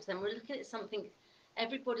catwalks, then we're looking at something.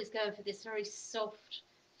 Everybody's going for this very soft,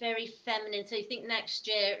 very feminine. So you think next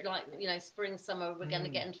year, like spring, summer, we're going to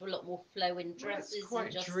get into a lot more flowing dresses. It's quite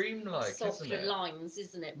and just dreamlike, softer isn't it? lines,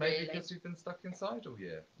 isn't it? Maybe really? because we've been stuck inside all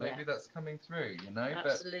year. Maybe that's coming through,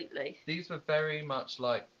 Absolutely. But these were very much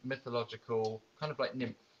like mythological, kind of like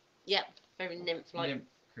nymph. Yep, very nymph-like nymph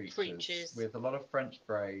creatures with a lot of French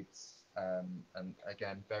braids, and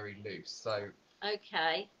again very loose. So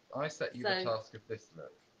okay, I set you the task of this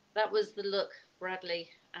look. That was the look Bradley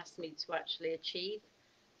asked me to actually achieve.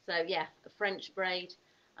 So yeah, a French braid,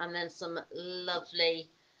 and then some lovely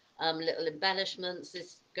little embellishments.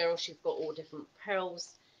 This girl, she's got all different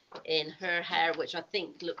pearls in her hair, which I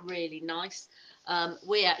think look really nice.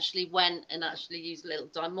 We actually went and actually used little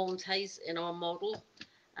diamantes in our model,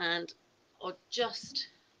 and I just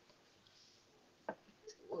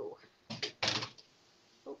whoa.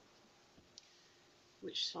 Oh,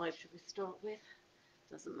 which side should we start with?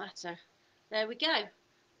 Doesn't matter. There we go.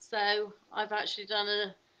 So I've actually done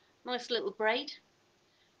a nice little braid.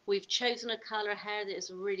 We've chosen a colour hair that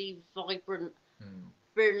is really vibrant,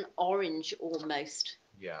 burnt orange almost,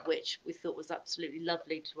 which we thought was absolutely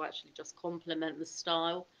lovely to actually just complement the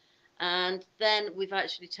style. And then we've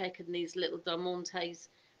actually taken these little diamantes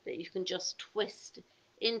that you can just twist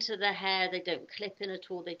into the hair. They don't clip in at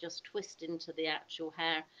all, they just twist into the actual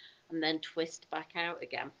hair and then twist back out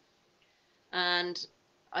again. And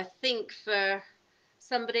I think for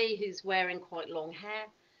somebody who's wearing quite long hair,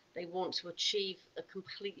 they want to achieve a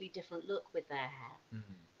completely different look with their hair.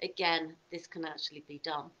 Again, this can actually be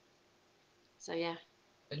done. So yeah.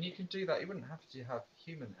 And you can do that. You wouldn't have to have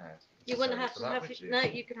human hair. You wouldn't have to have no.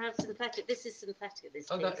 You can have synthetic. This is synthetic. This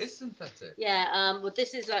piece. That is synthetic. Yeah. Well,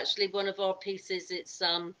 this is actually one of our pieces. It's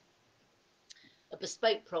a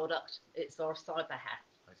bespoke product. It's our cyber hair.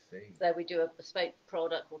 I see. So we do a bespoke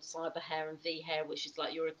product called cyber hair and V hair, which is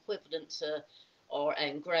like your equivalent to our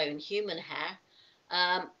own grown human hair.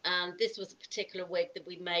 And this was a particular wig that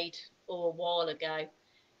we made a while ago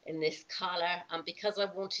in this colour. And because I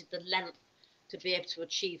wanted the length to be able to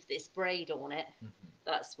achieve this braid on it,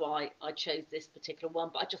 that's why I chose this particular one.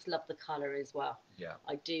 But I just love the colour as well. Yeah.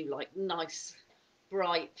 I do like nice,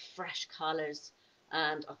 bright, fresh colours.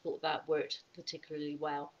 And I thought that worked particularly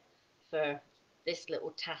well for this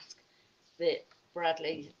little task that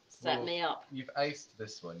Bradley set me up. You've aced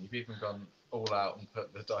this one. You've even gone all out and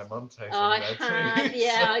put the diamantes on there too.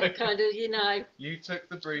 Yeah, so I kind of, You took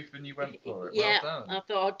the brief and you went for it. Yeah, well done. I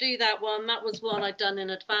thought I'll do that one. That was one I'd done in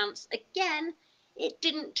advance. Again, it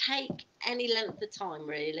didn't take any length of time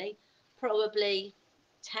really. Probably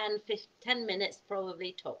 10 minutes,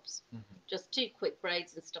 probably tops. Just 2 quick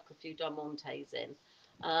braids and stuck a few diamantes in.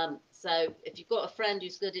 So if you've got a friend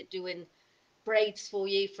who's good at doing braids for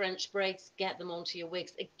you, French braids, get them onto your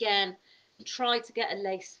wigs. Again, try to get a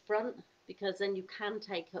lace front because then you can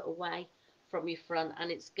take it away from your front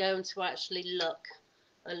and it's going to actually look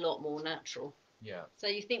a lot more natural. Yeah. So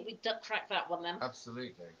you think we cracked that one then?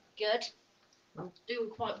 Absolutely. Good. I'm doing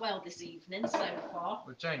quite well this evening so far.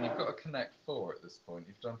 Well, Jane, you've got to connect 4 at this point.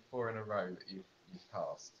 You've done 4 in a row that you've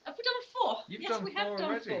passed. Have we done 4? You've yes, done we 4 have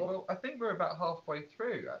already. done 4. Well, I think we're about halfway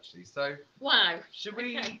through actually. So wow. Should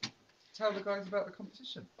we tell the guys about the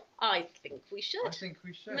competition? I think we should. I think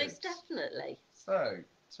we should. Most definitely. So,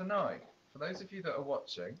 tonight, for those of you that are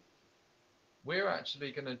watching, we're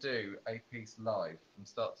actually going to do a piece live from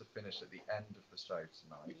start to finish at the end of the show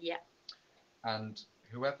tonight. Yeah. And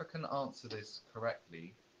whoever can answer this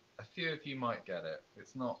correctly, a few of you might get it.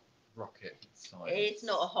 It's not rocket science. It's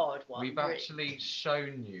not a hard one. We've actually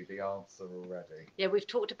shown you the answer already. Yeah, we've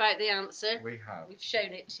talked about the answer. We have. We've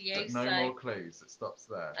shown it to you. But no more clues. It stops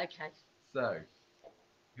there. Okay. So,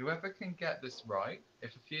 whoever can get this right,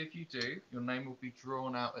 if a few of you do, your name will be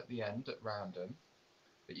drawn out at the end at random.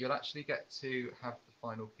 But you'll actually get to have the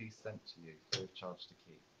final piece sent to you free of charge to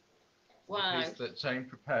keep. So wow. The piece that Jane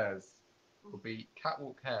prepares will be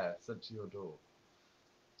catwalk hair sent to your door.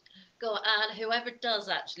 Go on, and whoever does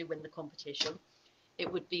actually win the competition,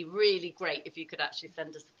 it would be really great if you could actually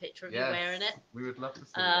send us a picture of you wearing it. We would love to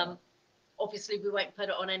see that. Obviously, we won't put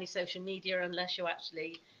it on any social media unless you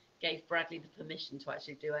actually gave Bradley the permission to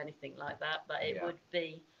actually do anything like that. But it would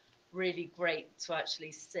be really great to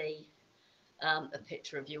actually see a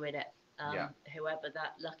picture of you in it. Whoever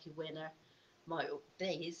that lucky winner might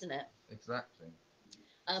be, isn't it? Exactly.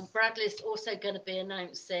 Bradley's also going to be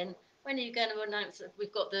announcing. When are you going to announce it?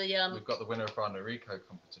 We've got the winner of our Noriko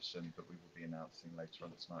competition that we will be announcing later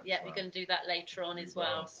on tonight. Yeah, we're going to do that later on as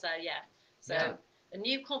well. So a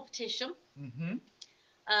new competition. Mm-hmm.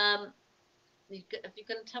 Have you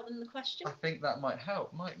going to tell them the question? I think that might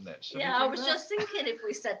help, mightn't it? I was just thinking if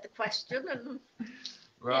we said the question and.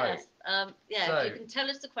 Right. Yes. So, if you can tell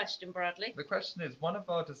us the question, Bradley. The question is, one of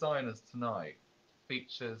our designers tonight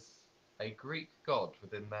features a Greek god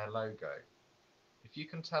within their logo. If you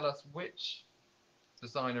can tell us which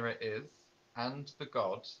designer it is and the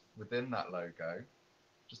god within that logo,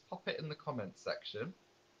 just pop it in the comments section.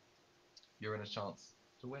 You're in a chance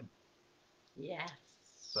to win. Yes.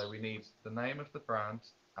 So we need the name of the brand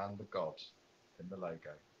and the god in the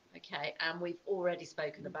logo. Okay, and we've already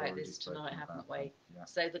spoken about this tonight, haven't we? Yeah.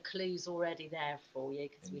 So the clue's already there for you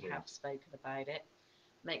because we have spoken about it.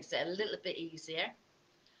 Makes it a little bit easier.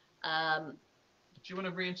 Do you want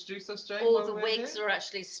to reintroduce us, Jane? All the wigs are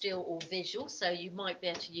actually still all visual, so you might be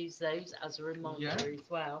able to use those as a reminder as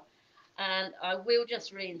well. And I will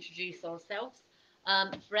just reintroduce ourselves.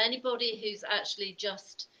 For anybody who's actually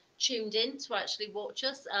just tuned in to actually watch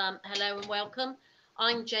us, hello and welcome.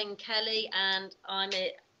 I'm Jane Kelly and I'm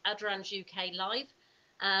at Aderans UK Live,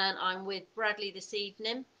 and I'm with Bradley this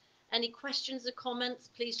evening. Any questions or comments,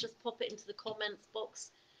 please just pop it into the comments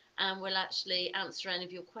box and we'll actually answer any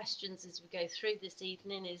of your questions as we go through this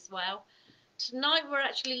evening as well. Tonight we're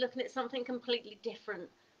actually looking at something completely different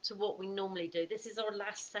to what we normally do. This is our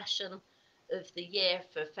last session of the year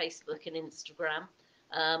for Facebook and Instagram,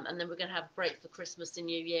 and then we're going to have a break for Christmas and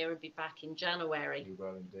New Year and be back in January. We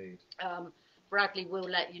will indeed. Bradley will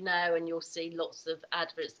let you know, and you'll see lots of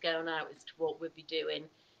adverts going out as to what we'll be doing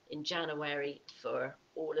in January for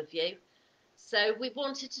all of you. So we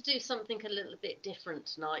wanted to do something a little bit different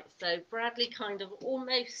tonight. So Bradley kind of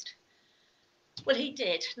almost, well, he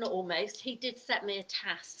did, not almost, he did set me a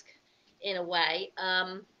task in a way.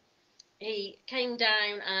 He came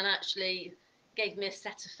down and actually gave me a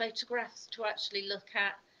set of photographs to actually look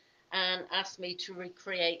at and asked me to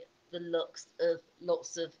recreate the looks of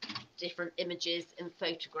lots of different images and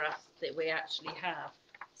photographs that we actually have.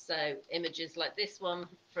 So images like this one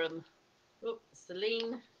from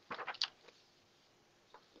Celine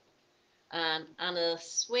and Anna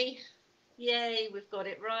Sui. Yay, we've got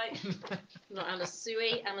it right. Not Anna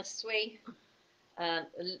Sui, Anna Sui. And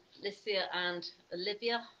Alicia and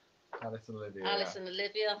Olivia. Alice and Olivia. Alice and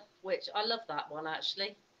Olivia, which I love that one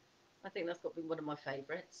actually. I think that's got to be one of my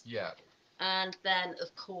favourites. Yeah. And then,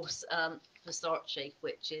 of course, Versace,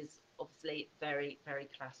 which is obviously very, very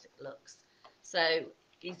classic looks. So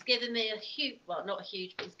he's given me a huge, well, not a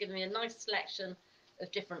huge, but he's given me a nice selection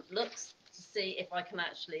of different looks to see if I can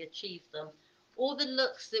actually achieve them. All the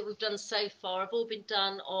looks that we've done so far have all been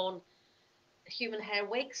done on human hair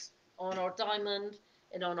wigs, on our diamond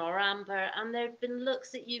and on our amber, and there have been looks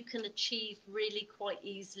that you can achieve really quite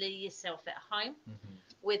easily yourself at home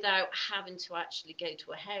without having to actually go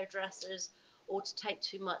to a hairdresser's or to take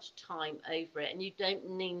too much time over it. And you don't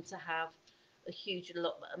need to have a huge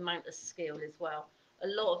amount of skill as well. A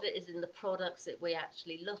lot of it is in the products that we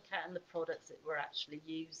actually look at and the products that we're actually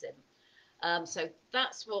using. So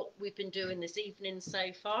that's what we've been doing this evening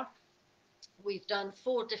so far. We've done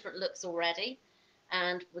 4 different looks already,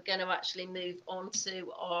 and we're going to actually move on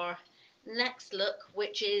to our next look,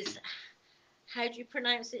 which is, how do you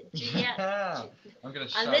pronounce it? I'm going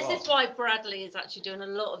to show And this off. is why Bradley is actually doing a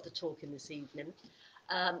lot of the talking this evening,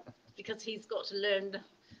 because he's got to learn,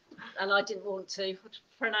 and I didn't want to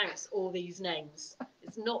pronounce all these names.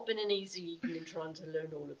 It's not been an easy evening trying to learn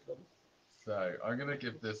all of them. So I'm going to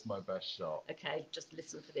give this my best shot. Okay, just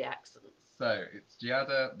listen for the accents. So it's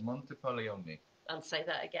Giada Montepoleone. And say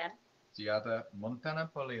that again. Giada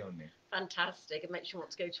Montanapoleone. Fantastic. It makes you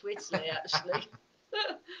want to go to Italy, actually.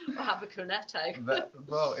 Or have a cornetto.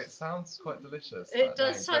 Well, it sounds quite delicious. It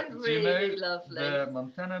does sound really lovely. The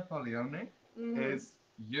Montanapoleone is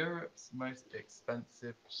Europe's most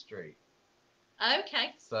expensive street.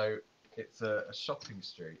 Okay. So it's a shopping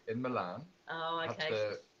street in Milan. Oh, okay. I had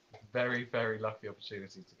the very, very lucky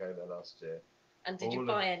opportunity to go there last year. And did you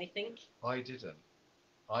buy anything? I didn't.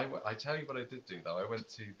 I tell you what I did do though. I went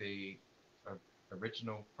to the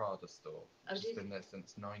original Prada store, which has been there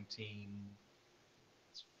since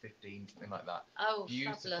 1915, something like that. Oh,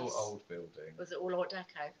 beautiful fabulous. Old building. Was it all Art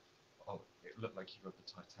Deco? Oh, it looked like you got the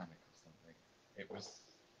Titanic or something. It was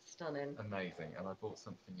stunning, amazing, and I bought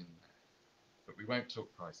something in there. But we won't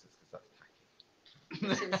talk prices because that's tacky.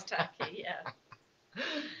 This is tacky, yeah.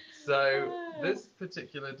 So this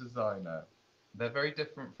particular designer, they're very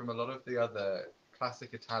different from a lot of the other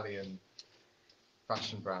classic Italian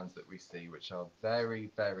fashion brands that we see, which are very,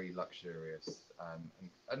 very luxurious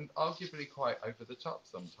and arguably quite over the top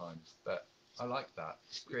sometimes. But I like that.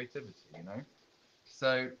 It's creativity, you know?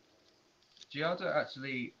 So Giada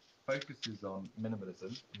actually focuses on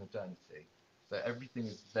minimalism and modernity. So everything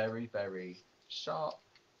is very, very sharp,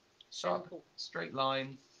 Simple. straight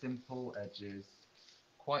lines, simple edges,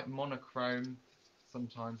 quite monochrome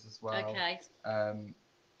sometimes as well. Okay.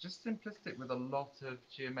 Just simplistic with a lot of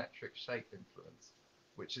geometric shape influence,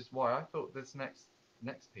 which is why I thought this next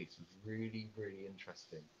piece was really, really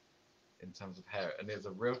interesting in terms of hair, and it's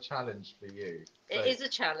a real challenge for you. So it is a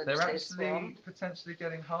challenge. They're actually potentially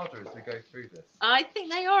getting harder as we go through this. I think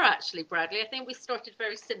they are actually, Bradley. I think we started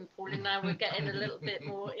very simple, and now we're getting a little bit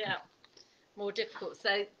more, more difficult.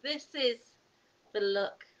 So this is the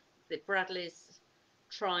look that Bradley's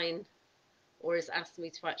trying, or has asked me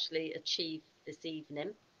to actually achieve this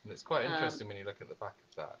evening. And it's quite interesting when you look at the back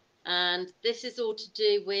of that. And this is all to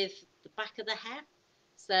do with the back of the hair.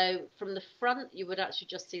 So from the front, you would actually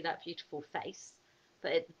just see that beautiful face.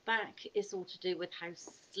 But at the back, it's all to do with how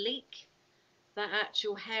sleek that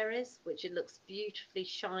actual hair is, which it looks beautifully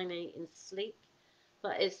shiny and sleek.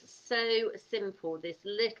 But it's so simple, this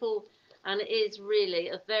little, and it is really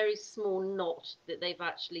a very small knot that they've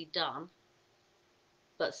actually done,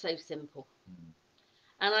 but so simple.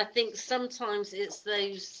 And I think sometimes it's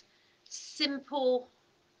those simple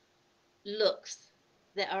looks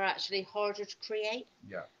that are actually harder to create.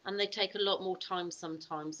 Yeah. And they take a lot more time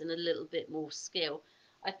sometimes and a little bit more skill.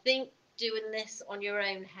 I think doing this on your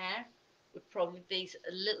own hair would probably be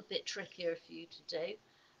a little bit trickier for you to do.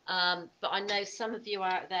 But I know some of you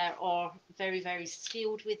out there are very, very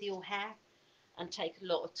skilled with your hair and take a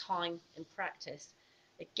lot of time and practice.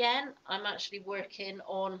 Again, I'm actually working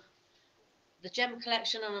on the gem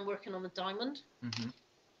collection and I'm working on the diamond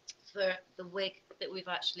for the wig that we've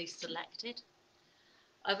actually selected.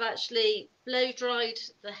 I've actually blow dried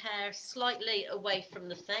the hair slightly away from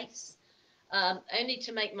the face, only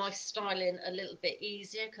to make my styling a little bit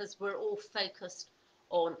easier because we're all focused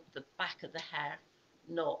on the back of the hair,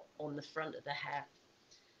 not on the front of the hair.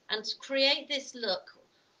 And to create this look,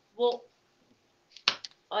 what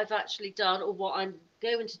I've actually done, or what I'm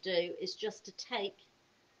going to do, is just to take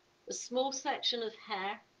a small section of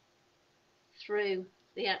hair through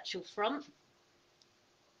the actual front,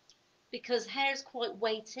 because hair is quite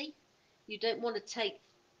weighty. You don't want to take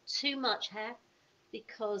too much hair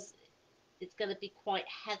because it's going to be quite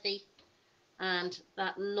heavy and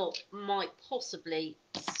that knot might possibly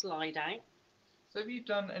slide out. So have you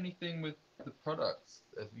done anything with the products?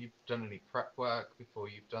 Have you done any prep work before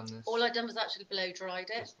you've done this? All I've done was actually blow dried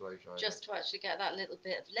it. Just to actually get that little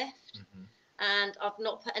bit of lift. And I've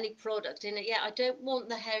not put any product in it yet. I don't want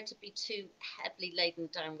the hair to be too heavily laden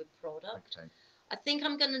down with product. Okay. I think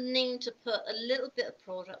I'm going to need to put a little bit of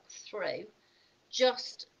product through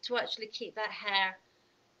just to actually keep that hair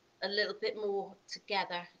a little bit more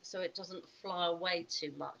together so it doesn't fly away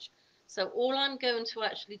too much. So all I'm going to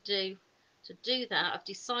actually do to do that, I've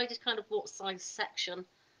decided kind of what size section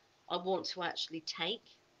I want to actually take.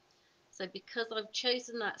 So because I've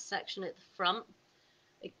chosen that section at the front,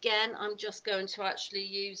 again, I'm just going to actually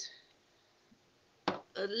use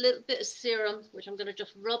a little bit of serum, which I'm going to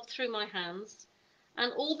just rub through my hands.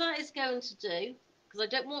 And all that is going to do, because I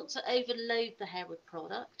don't want to overload the hair with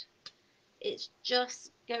product, it's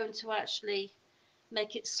just going to actually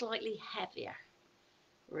make it slightly heavier,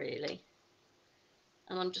 really.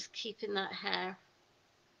 And I'm just keeping that hair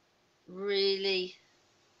really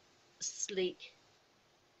sleek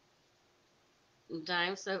and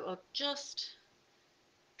down. So I'll just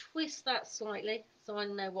twist that slightly so I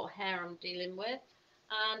know what hair I'm dealing with.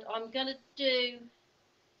 And I'm going to do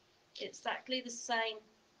exactly the same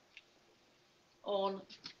on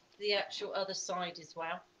the actual other side as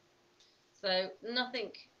well. So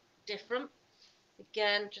nothing different.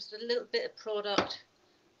 Again, just a little bit of product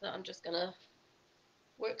that I'm just going to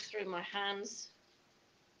work through my hands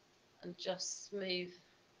and just smooth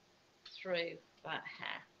through that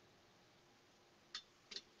hair.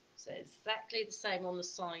 So exactly the same on the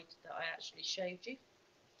side that I actually showed you.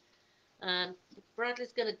 And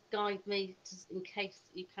Bradley's going to guide me in case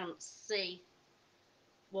you can't see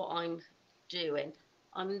what I'm doing.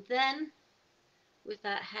 I'm then, with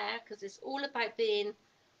that hair, because it's all about being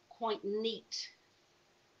quite neat.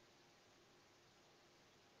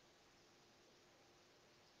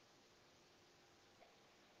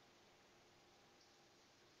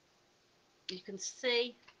 You can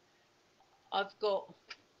see I've got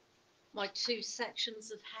my two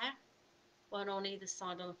sections of hair, one on either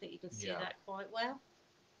side, and I think you can see that quite well.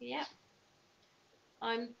 Yeah.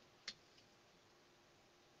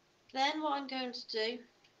 Then what I'm going to do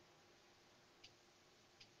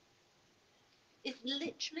is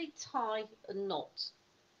literally tie a knot.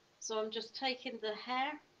 So I'm just taking the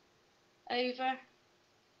hair over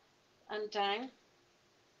and down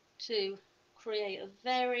to create a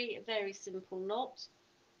very, very simple knot.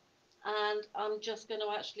 And I'm just going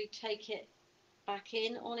to actually take it back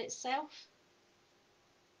in on itself,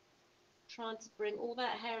 trying to bring all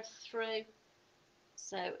that hair through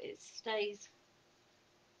so it stays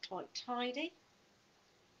quite tidy.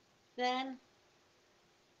 Then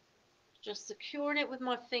just securing it with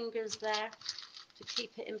my fingers there to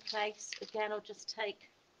keep it in place. Again, I'll just take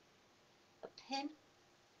a pin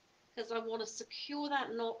because I want to secure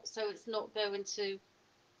that knot so it's not going to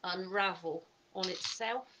unravel on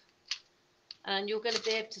itself. And you're going to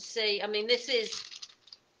be able to see, I mean, this is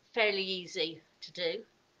fairly easy to do.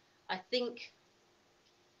 I think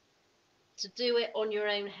to do it on your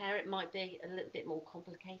own hair, it might be a little bit more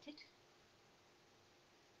complicated.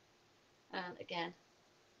 And again,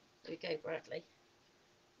 there we go, Bradley.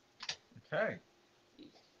 Okay.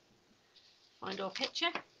 Find our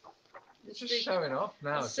picture. It's just showing off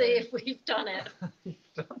now. Let's see if we've done it. You've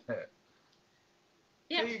done it.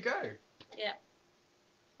 Yep. There you go. Yeah.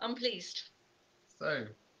 I'm pleased. So,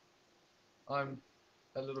 I'm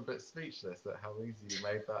a little bit speechless at how easy you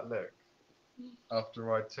made that look.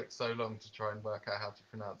 After I took so long to try and work out how to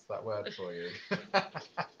pronounce that word for you.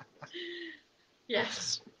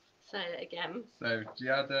 Yes. Say it again. So,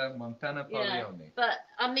 Giada Montana Paglioni. Yeah, but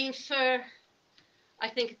I mean, I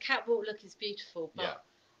think a catwalk look is beautiful, but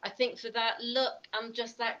I think for that look and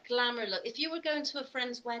just that glamour look, if you were going to a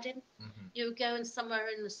friend's wedding, you were going somewhere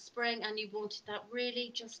in the spring and you wanted that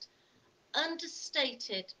really just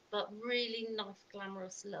understated but really nice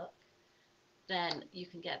glamorous look, then you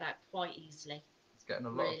can get that quite easily. It's getting a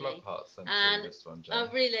lot of love hearts sent through this one, Jen. Oh,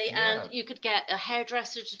 really? Yeah. And you could get a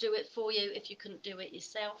hairdresser to do it for you if you couldn't do it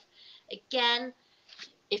yourself. Again,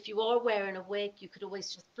 if you are wearing a wig, you could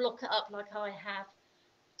always just block it up like I have,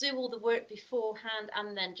 do all the work beforehand,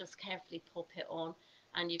 and then just carefully pop it on,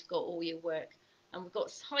 and you've got all your work. And we've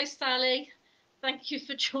got, hi Sally, thank you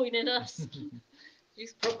for joining us.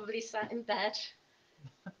 You've probably sat in bed,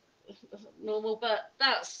 normal, but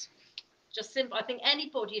that's just simple. I think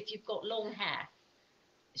anybody, if you've got long hair,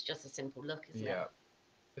 it's just a simple look, isn't it? Yeah.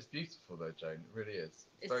 It's beautiful though, Jane. It really is.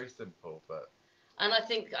 It's very simple, but... And I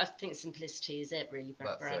think simplicity is it, really,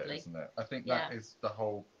 Bradley. That's it, isn't it? I think that is the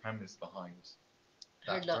whole premise behind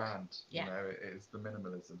that brand. You know, it is the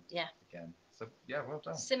minimalism again. So, yeah, well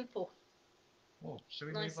done. Simple. Well, should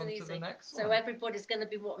we move on to the next one? So everybody's going to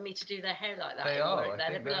be wanting me to do their hair like that. They are.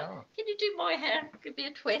 I think they are. Can you do my hair? It could be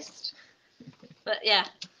a twist. But yeah,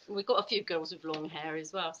 we've got a few girls with long hair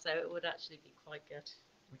as well, so it would actually be quite good.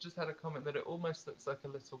 We just had a comment that it almost looks like a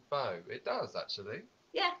little bow. It does, actually.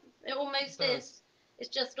 Yeah, it almost is. It's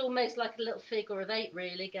just almost like a little figure of 8,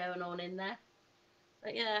 really, going on in there.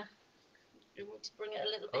 But yeah, you want to bring it a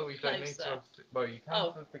little bit closer. Don't need to. Well, you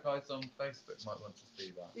can for the guys on Facebook might want to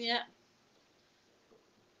see that. Yeah.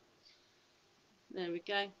 There we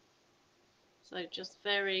go. So just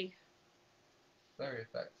very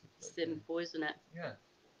effective. Simple, isn't it? Yeah.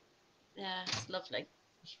 Yeah, it's lovely.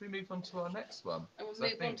 Should we move on to our next one? And we'll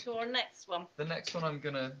move on to our next one. The next one I'm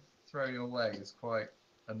going to throw your way is quite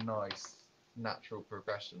a nice natural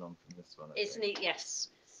progression on from this one. It's neat, yes.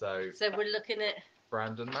 So we're looking at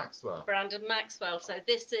Brandon Maxwell. Brandon Maxwell. So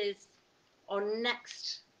this is our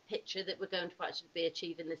next picture that we're going to actually be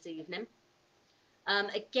achieving this evening.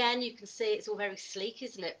 Again, you can see it's all very sleek,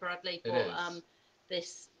 isn't it, Bradley? It is.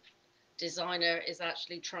 This designer is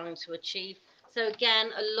actually trying to achieve. So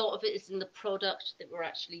again, a lot of it is in the product that we're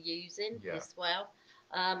actually using Yeah. as well.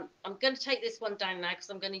 I'm going to take this one down now because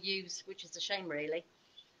I'm going to use, which is a shame really,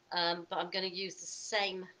 but I'm going to use the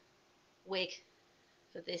same wig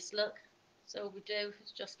for this look. So all we do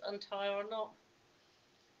is just untie our knot.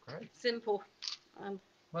 Great. Simple.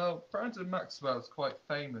 Well, Brandon Maxwell is quite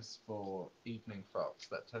famous for evening frocks.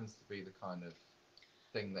 That tends to be the kind of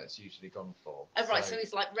thing that's usually gone for. Oh, right, so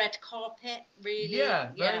it's like red carpet, really? Yeah,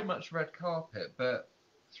 very much red carpet, but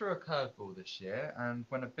threw a curveball this year and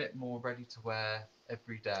went a bit more ready to wear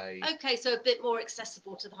every day. Okay, so a bit more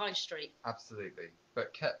accessible to the high street. Absolutely,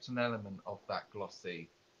 but kept an element of that glossy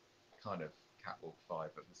kind of catwalk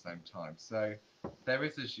vibe at the same time. So there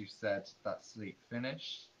is, as you said, that sleek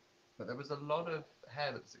finish, but there was a lot of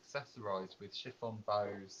hair that was accessorised with chiffon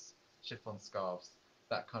bows, chiffon scarves,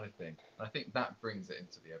 that kind of thing. And I think that brings it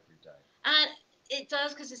into the everyday. And it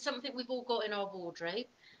does, because it's something we've all got in our wardrobe.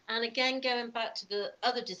 And again, going back to the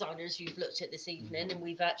other designers you've looked at this evening and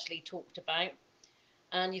we've actually talked about,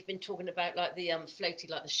 and you've been talking about like the floaty,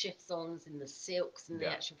 like the chiffons and the silks and the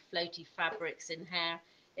actual floaty fabrics in hair.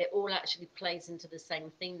 It all actually plays into the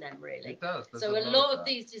same thing then, really. It does. So a lot of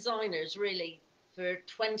these designers really, for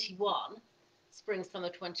 21, spring, summer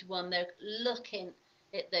 21, they're looking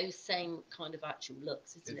at those same kind of actual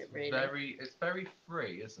looks, isn't it, really? It's very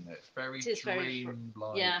free, isn't it? It's very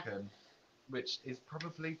dream-like, yeah. and which is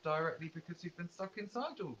probably directly because you've been stuck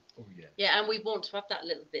inside all year. Yeah, and we want to have that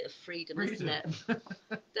little bit of freedom. Isn't it?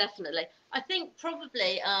 Definitely. I think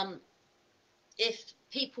probably if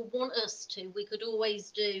people want us to, we could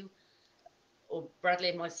always do, or Bradley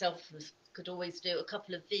and myself could always do a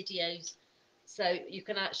couple of videos. So you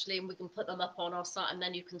can actually, and we can put them up on our site, and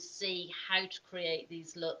then you can see how to create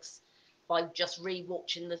these looks by just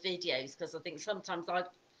re-watching the videos. Because I think sometimes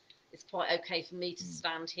it's quite okay for me to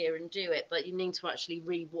stand here and do it, but you need to actually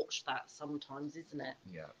re-watch that sometimes, isn't it?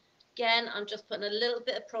 Yeah. Again, I'm just putting a little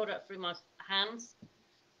bit of product through my hands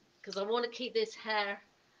because I want to keep this hair.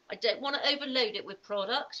 I don't want to overload it with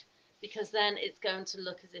product because then it's going to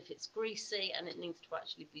look as if it's greasy and it needs to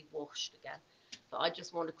actually be washed again. But I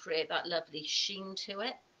just want to create that lovely sheen to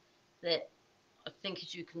it that I think,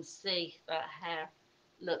 as you can see, that hair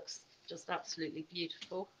looks just absolutely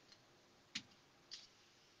beautiful.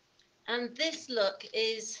 And this look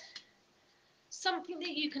is something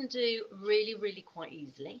that you can do really, really quite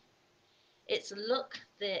easily. It's a look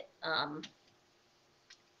that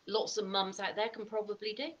lots of mums out there can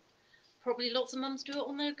probably do. Probably lots of mums do it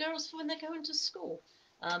on their girls for when they're going to school,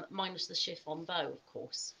 minus the chiffon bow, of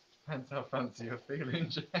course. Depends how fancy you're feeling,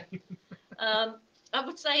 Jane. I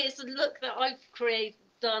would say it's a look that I've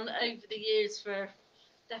done over the years for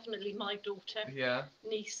definitely my daughter,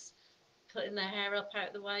 niece, putting their hair up out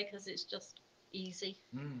of the way because it's just easy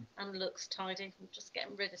and looks tidy. I'm just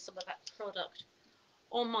getting rid of some of that product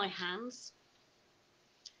on my hands.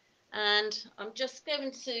 And I'm just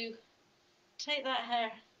going to take that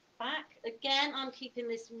hair back. Again, I'm keeping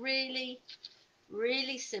this really,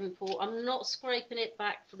 really simple. I'm not scraping it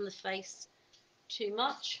back from the face too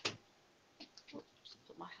much. Just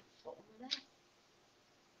put my foot on there.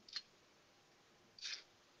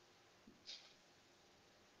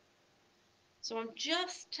 So I'm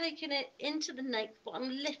just taking it into the nape, but I'm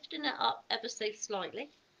lifting it up ever so slightly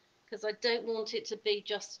because I don't want it to be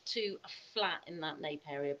just too flat in that nape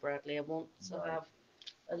area, Bradley. I want to have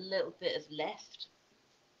a little bit of lift.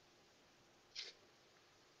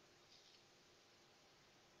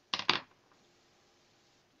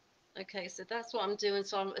 Okay, so that's what I'm doing.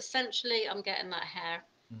 So I'm getting that hair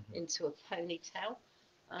into a ponytail,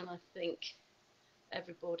 and I think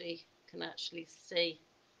everybody can actually see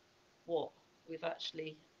what we've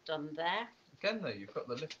actually done there. Again, though, you've got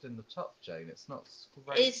the lift in the top, Jane. It's not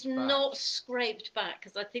scraped It's back. Not scraped back,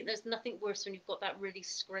 because I think there's nothing worse when you've got that really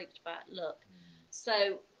scraped back look.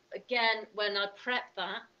 So again, when I prepped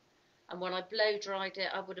that and when I blow dried it,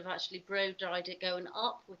 I would have actually blow dried it going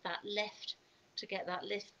up with that lift to get that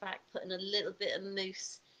lift back, putting a little bit of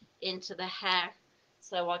mousse into the hair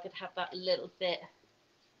so I could have that little bit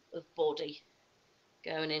of body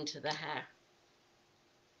going into the hair.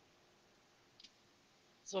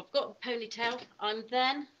 So I've got the ponytail. I'm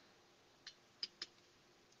then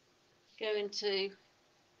going to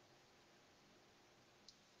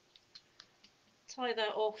tie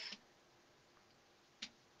that off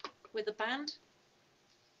with a band.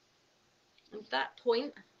 At that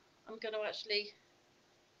point, I'm going to actually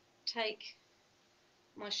take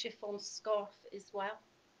my chiffon scarf as well,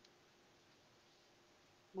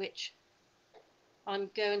 which I'm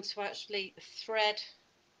going to actually thread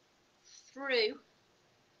through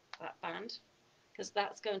that band because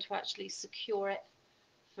that's going to actually secure it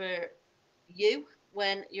for you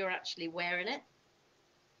when you're actually wearing it.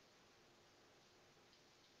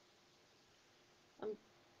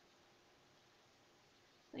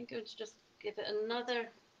 I'm going to just give it another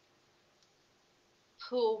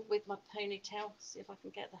pull with my ponytail, see if I can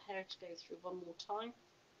get the hair to go through one more time.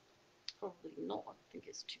 Probably not, I think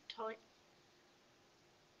it's too tight.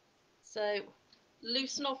 So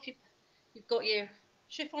loosen off you've got your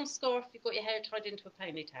chiffon scarf, you've got your hair tied into a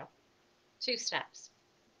ponytail. 2 steps.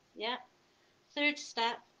 Yeah. 3rd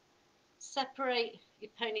step, separate your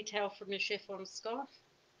ponytail from your chiffon scarf.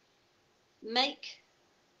 Make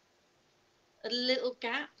a little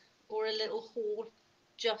gap or a little hole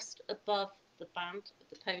just above the band of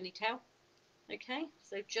the ponytail. Okay,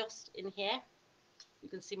 so just in here. You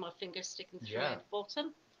can see my fingers sticking through at the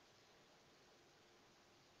bottom.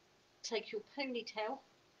 Take your ponytail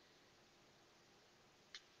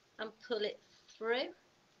and pull it through.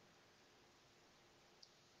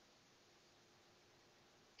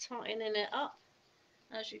 Tightening it up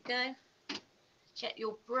as you go. Get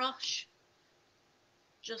your brush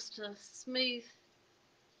just to smooth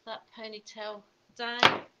that ponytail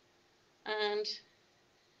down. And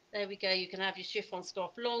there we go. You can have your chiffon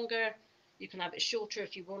scarf longer. You can have it shorter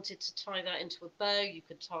if you wanted to tie that into a bow. You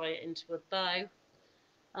could tie it into a bow.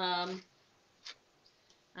 And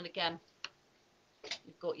again,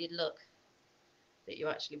 you've got your look that you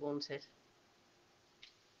actually wanted.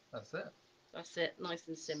 That's it. That's it. Nice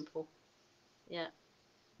and simple. Yeah.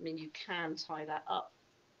 I mean, you can tie that up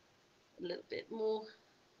a little bit more.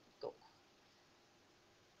 Got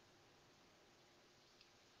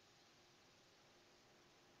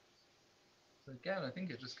So again, I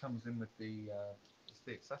think it just comes in with the it's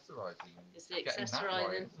the accessorising. It's the accessorising.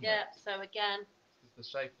 Right, yeah. It? So again, because the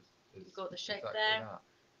shape is you've got the shape exactly there. That.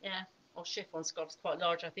 Yeah. Our chiffon scarf's quite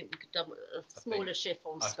large. I think we could double a smaller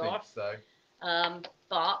chiffon scarf. I think so.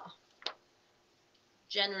 But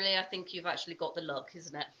generally, I think you've actually got the look,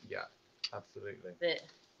 isn't it? Yeah, absolutely. That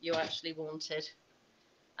you actually wanted.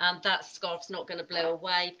 And that scarf's not going to blow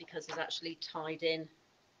away because it's actually tied in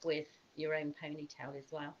with your own ponytail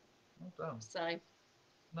as well. Well done. So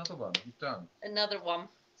another one you've done. Another one.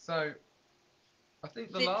 So I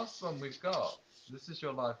think the last one we've got, this is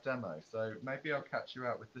your live demo, so maybe I'll catch you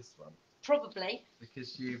out with this one. Probably.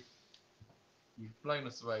 Because you've blown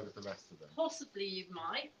us away with the rest of them. Possibly you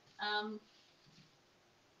might.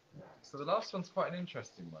 So the last one's quite an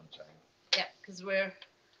interesting one, Jane. Yeah, because we're...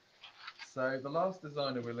 So the last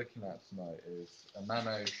designer we're looking at tonight is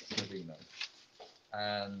Amano Savino.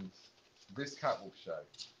 And this catwalk show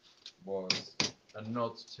was a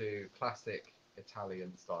nod to classic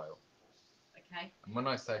Italian style. Okay. And when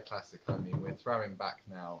I say classic, I mean we're throwing back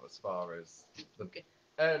now as far as the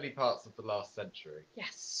early parts of the last century.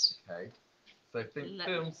 Yes. Okay. So think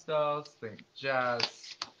film stars, think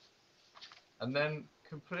jazz, and then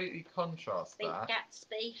completely contrast that. Think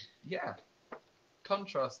Gatsby. Yeah.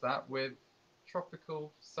 Contrast that with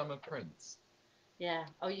tropical summer prints. Yeah.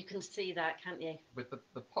 Oh, you can see that, can't you? With the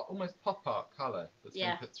almost pop art colour that's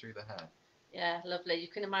been put through the hair. Yeah, lovely. You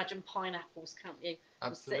can imagine pineapples, can't you?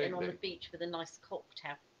 Absolutely. Sitting on the beach with a nice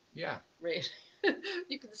cocktail. Yeah. Really.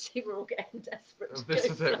 You can see we're all getting desperate. This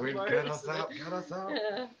is it. We've get us out.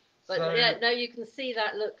 Yeah. But so, yeah, no, you can see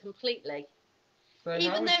that look completely. So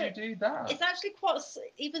even how would you do that? It's actually quite,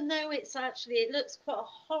 even though it's actually, it looks quite a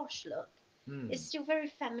harsh look, it's still very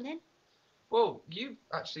feminine. Well, you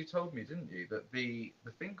actually told me, didn't you, that the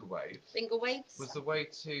finger waves was a way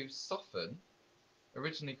to soften,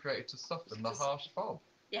 originally created to soften the harsh bob.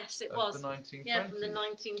 Yes, it was. The 1920s. Yeah, from the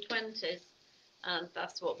 1920s. And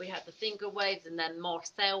that's what we had, the finger waves, and then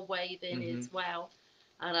Marcel waving as well.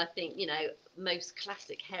 And I think, you know, most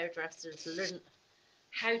classic hairdressers learned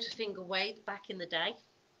how to finger wave back in the day.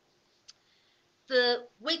 The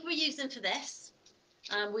wig we're using for this,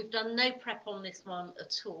 we've done no prep on this one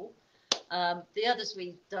at all. The others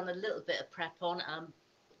we've done a little bit of prep on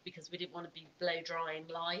because we didn't want to be blow drying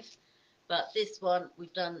live. But this one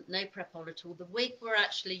we've done no prep on at all. The wig we're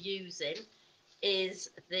actually using is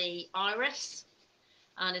the Iris,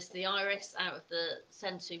 and it's the Iris out of the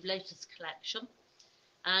Sensu Lotus collection,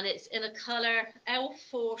 and it's in a colour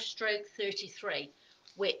L4/33,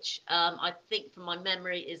 which I think from my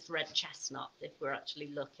memory is red chestnut if we're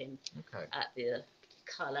actually looking at the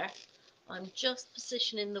colour. I'm just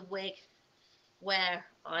positioning the wig where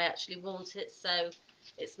I actually want it so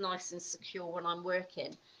it's nice and secure when I'm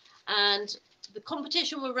working. And the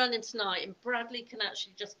competition we're running tonight, and Bradley can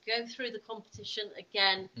actually just go through the competition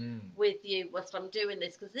again with you whilst I'm doing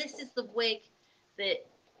this, because this is the wig that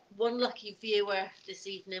one lucky viewer this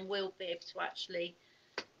evening will be able to actually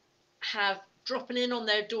have dropping in on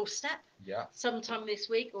their doorstep Yeah. sometime this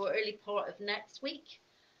week or early part of next week.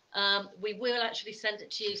 We will actually send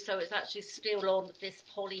it to you, so it's actually still on this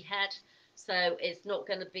poly head, so it's not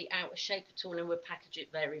going to be out of shape at all, and we'll package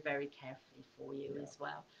it very, very carefully for you as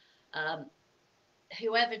well.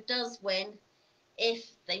 Whoever does win, if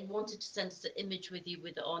they wanted to send us an image with you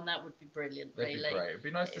with it on, that would be brilliant. That'd really be great. It'd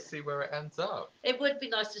be nice to see where it ends up. It would be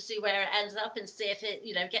nice to see where it ends up and see if it,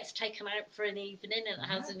 gets taken out for an evening and it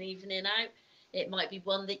has an evening out. It might be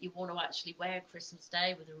one that you want to actually wear Christmas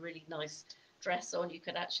Day with a really nice dress on. You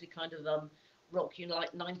could actually kind of rock you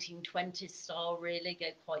like 1920s style, really, go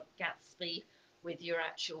quite Gatsby with your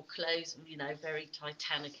actual clothes, very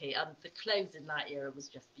Titanic-y. The clothes in that era was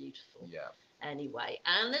just beautiful. Yeah. Anyway,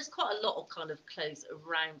 and there's quite a lot of kind of clothes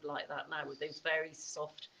around like that now with those very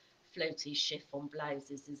soft floaty chiffon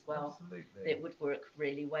blouses as well. Absolutely. It would work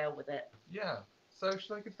really well with it. Yeah. So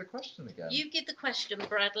should I give the question again? You give the question,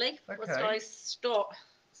 Bradley. Okay. Must I start?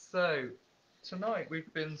 So tonight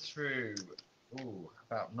we've been through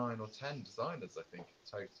about 9 or 10 designers, I think,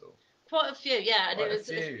 in total. Quite a few, yeah. Quite And a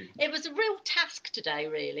few. it was a real task today,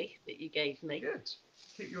 really, that you gave me. Good.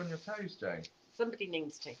 Keep you on your toes, Jane. Somebody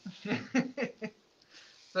needs to.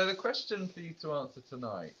 So the question for you to answer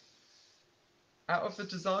tonight. Out of the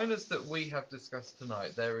designers that we have discussed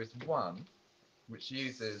tonight, there is one which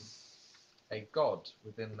uses a god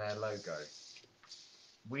within their logo.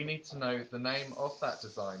 We need to know the name of that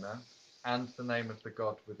designer and the name of the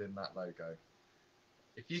god within that logo.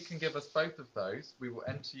 If you can give us both of those, we will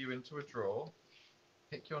enter you into a draw,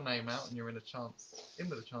 pick your name out, and you're in with a chance to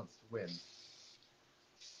win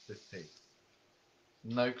this piece.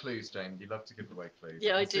 No clues, Jane. You love to give away clues.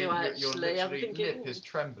 Yeah, I do actually. Your lip is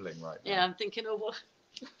trembling right now. Yeah, I'm thinking, what?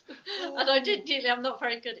 And I'm not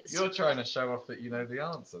very good at. You're trying to show off that you know the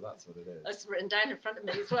answer. That's what it is. It's written down in front of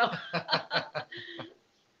me as well.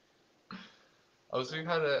 We've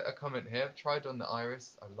had a comment here. I've tried on the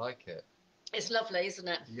iris. I like it. It's lovely, isn't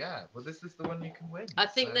it? Yeah. Well, this is the one you can win. I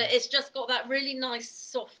think that it's just got that really nice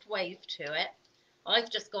soft wave to it. I've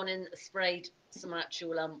just gone in and sprayed some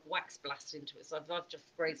actual wax blast into it. So I've just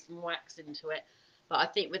sprayed some wax into it. But I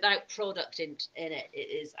think without product in it, it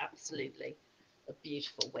is absolutely a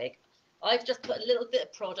beautiful wig. I've just put a little bit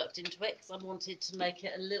of product into it because I wanted to make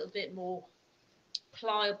it a little bit more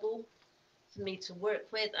pliable for me to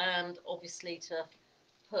work with, and obviously to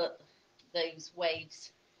put those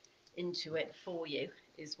waves into it for you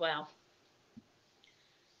as well.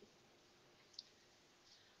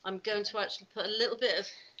 I'm going to actually put a little bit of.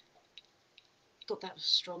 God, that was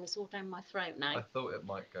strong. It's all down my throat now. I thought it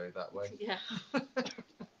might go that way. Yeah.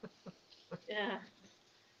 Yeah.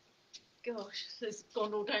 Gosh, it's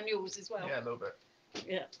gone all down yours as well. Yeah, a little bit.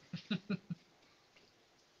 Yeah.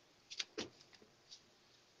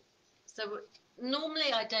 So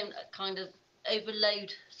normally I don't kind of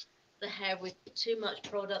overload the hair with too much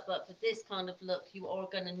product, but for this kind of look, you are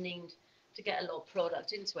going to need to get a lot of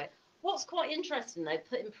product into it. What's quite interesting though,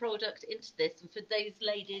 putting product into this, and for those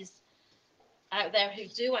ladies out there who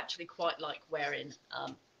do actually quite like wearing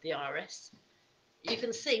the iris, you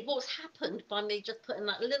can see what's happened by me just putting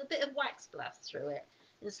that little bit of wax blast through it.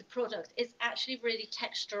 It's the product. It's actually really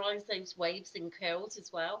texturized those waves and curls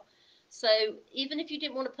as well. So even if you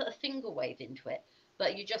didn't want to put a finger wave into it,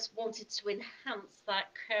 but you just wanted to enhance that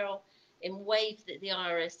curl in wave that the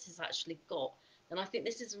iris has actually got, then I think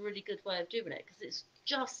this is a really good way of doing it, because it's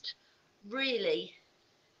just really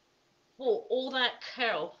brought all that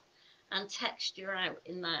curl and texture out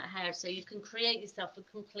in that hair, so you can create yourself a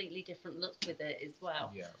completely different look with it as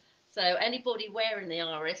well. Yeah. So anybody wearing the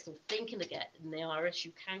iris or thinking of getting the iris,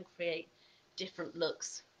 you can create different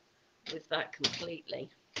looks with that completely.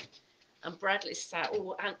 And Bradley's sat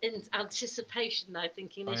all in anticipation now,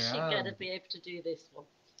 thinking, is she going to be able to do this one?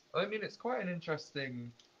 I mean, it's quite an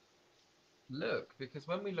interesting look, because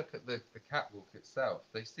when we look at the catwalk itself,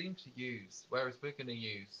 they seem to use, whereas we're going to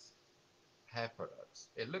use hair products,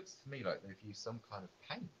 it looks to me like they've used some kind of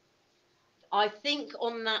paint. I think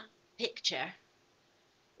on that picture,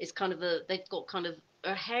 it's kind of they've got kind of,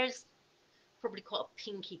 her hair's probably quite a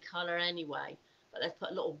pinky colour anyway, but they've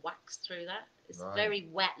put a lot of wax through that. It's a very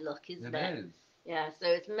wet look, isn't it? It is. Yeah, so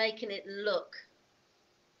it's making it look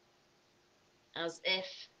as if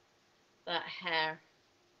that hair,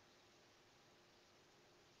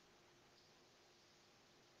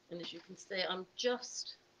 and as you can see, I'm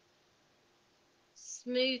just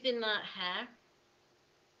smoothing that hair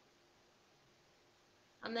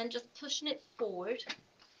and then just pushing it forward.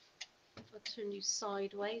 I'll turn you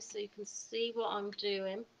sideways so you can see what I'm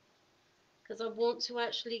doing, because I want to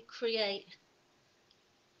actually create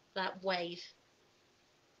that wave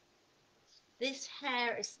This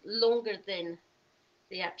hair is longer than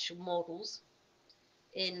the actual models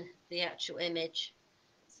in the actual image.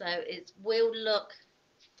 So it will look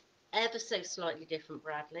ever so slightly different,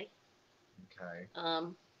 Bradley. Okay. I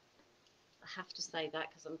have to say that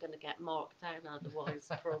because I'm going to get marked down otherwise,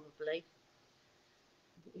 probably.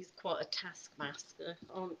 He's quite a taskmaster,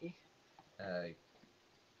 aren't you? Hey.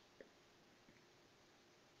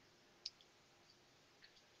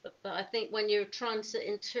 But I think when you're trying to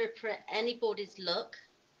interpret anybody's look,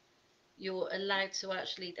 you're allowed to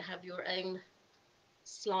actually have your own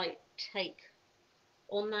slight take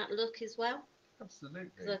on that look as well. Absolutely.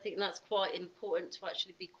 Because I think that's quite important to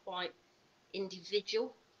actually be quite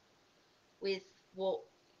individual with what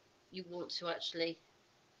you want to actually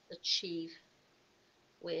achieve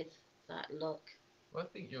with that look. Well, I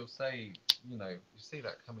think you'll say, you see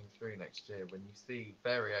that coming through next year when you see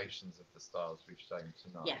variations of the styles we've shown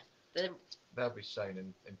tonight. Yeah, they'll be shown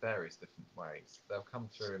in various different ways. They'll come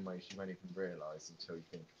through in ways you won't even realise until you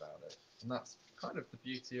think about it. And that's kind of the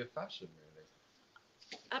beauty of fashion, really.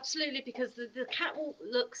 absolutely, because the catwalk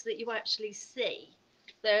looks that you actually see,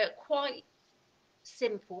 they're quite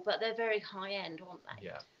simple, but they're very high end, aren't they?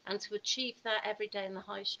 Yeah. And to achieve that every day in the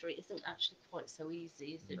high street isn't actually quite so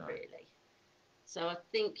easy, is it No. really? So I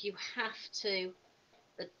think you have to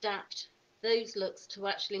adapt those looks to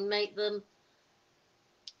actually make them,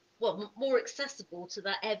 well, more accessible to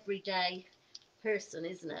that everyday person,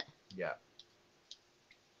 isn't it? Yeah.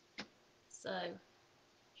 So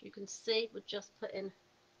as you can see, we're just putting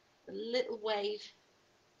a little wave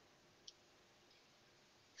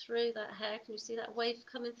through that hair. Can you see that wave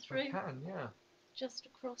coming through? I can, yeah. Just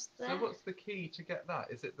across there. So what's the key to get that?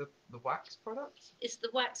 Is it the wax product? It's the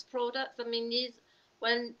wax product. I mean,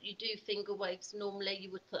 when you do finger waves, normally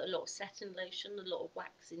you would put a lot of setting lotion, a lot of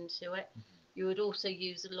wax into it. Mm-hmm. You would also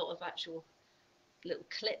use a lot of actual little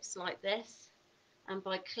clips like this. And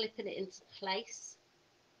by clipping it into place,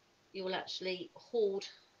 you will actually hold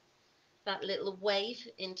that little wave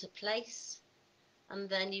into place. And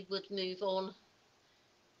then you would move on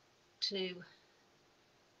to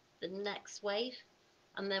the next wave.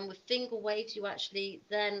 And then with finger waves, you actually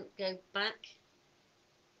then go back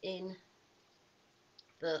in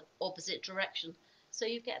the opposite direction. So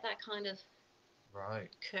you get that kind of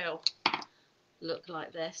curl look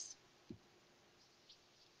like this.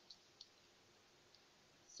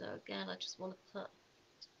 So again, I just want to put a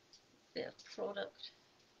bit of product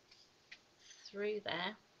through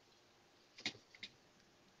there.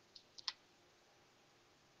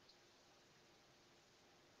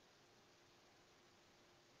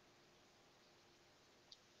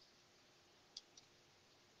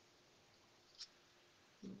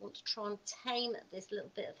 I want to try and tame this little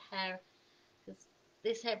bit of hair, because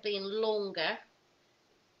this hair being longer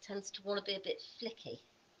tends to want to be a bit flicky.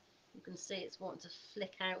 You can see it's wanting to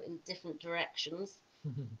flick out in different directions.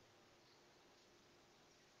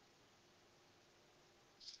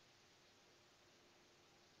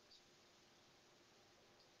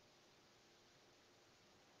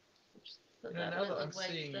 Now that I'm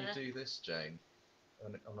seeing you do this, Jane,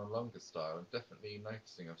 on a longer style, I'm definitely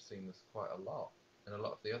noticing I've seen this quite a lot in a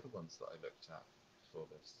lot of the other ones that I looked at before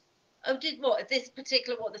this. Oh, did what? This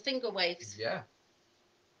particular, what, the finger waves? Yeah.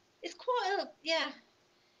 It's quite a, yeah,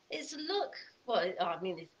 it's a look, well, I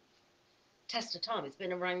mean, it's test of time. It's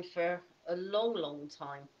been around for a long, long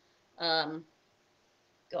time.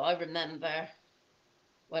 I remember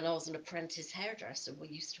when I was an apprentice hairdresser, we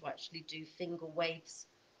used to actually do finger waves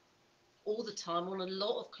all the time on a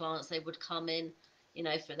lot of clients. They would come in,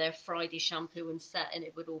 for their Friday shampoo and set, and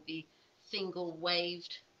it would all be finger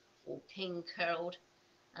waved or pin curled.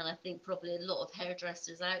 And I think probably a lot of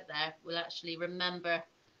hairdressers out there will actually remember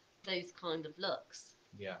those kind of looks.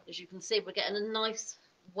 Yeah. As you can see, we're getting a nice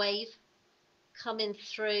wave coming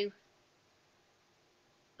through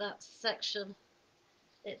that section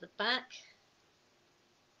at the back.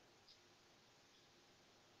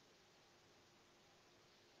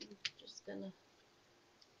 I'm just going to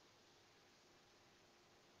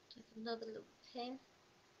take another little pin.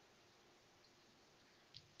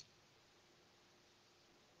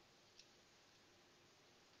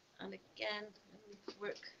 And again, let me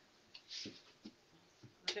work.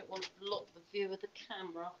 I don't want to block the view of the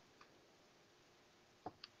camera.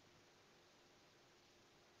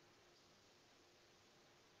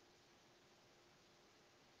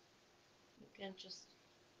 Again, just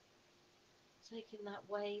taking that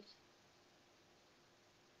wave.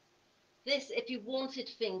 This, if you wanted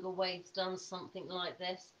finger waves done something like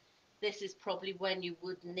this is probably when you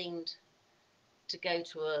would need to go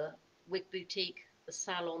to a wig boutique, a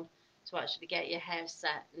salon, to actually get your hair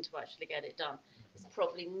set and to actually get it done. It's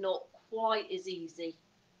probably not quite as easy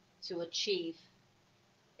to achieve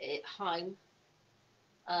it home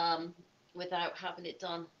um, without having it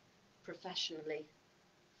done professionally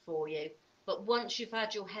for you. But once you've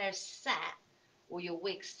had your hair set or your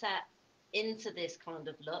wig set into this kind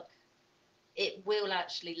of look, it will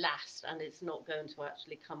actually last and it's not going to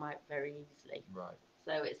actually come out very easily. Right.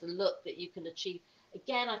 So it's a look that you can achieve.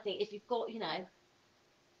 Again, I think if you've got,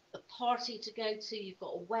 a party to go to, you've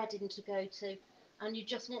got a wedding to go to, and you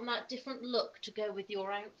just want that different look to go with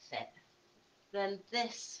your outfit, then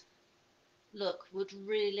this look would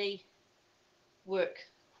really work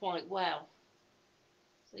quite well.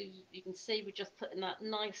 So you can see we're just putting that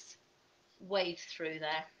nice wave through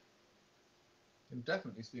there. You can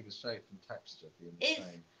definitely see the shape and texture being the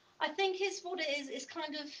same. I think it's what it is. It's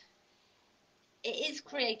kind of, it is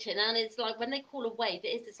creating, and it's like when they call a wave,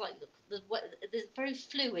 it's like there's very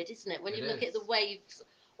fluid, isn't it? When you look at the waves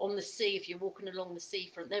on the sea, if you're walking along the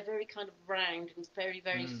seafront, they're very kind of round and very,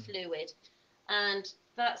 very fluid, and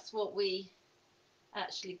that's what we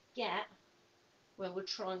actually get when we're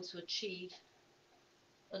trying to achieve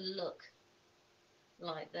a look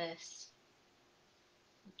like this.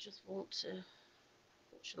 I just want to,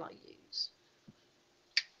 what shall I use?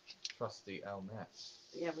 Trusty Elmet.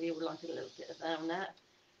 Yeah, we all like a little bit of Elmet.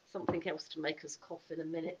 Something else to make us cough in a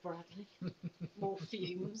minute, Bradley. More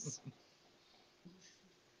fumes.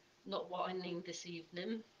 Not what I need this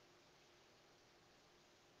evening.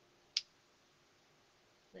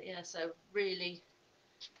 But yeah, so really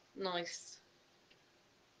nice.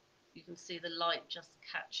 You can see the light just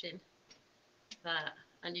catching that,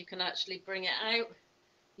 and you can actually bring it out.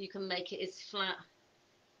 You can make it as flat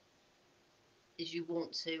as you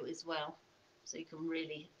want to as well, so you can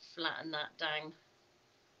really flatten that down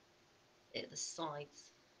at the sides,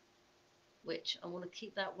 which I want to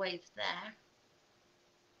keep that wave there.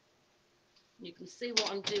 You can see what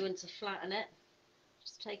I'm doing to flatten it,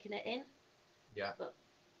 just taking it in, but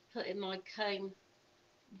putting my comb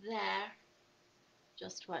there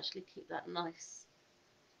just to actually keep that nice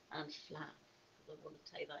and flat. I want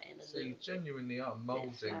to take that in a so little you genuinely are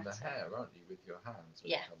moulding the hair, aren't you, with your hands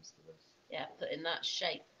when it comes to this? Yeah, putting that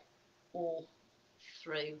shape all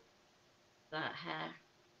through that hair.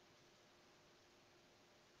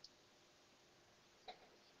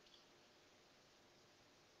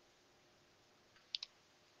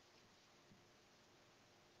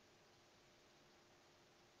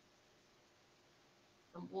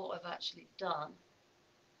 And what I've actually done,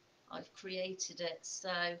 I've created it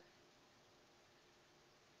so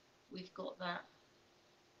we've got that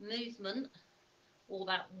movement or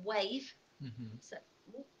that wave.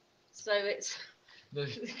 So it's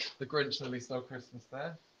the Grinch nearly stole Christmas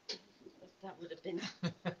there. That would have been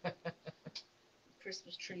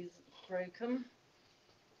Christmas trees broken.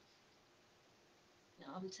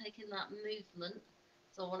 Now I'm taking that movement,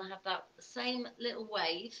 so I want to have that same little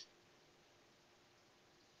wave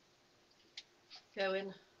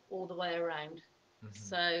going all the way around.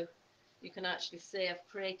 So you can actually see I've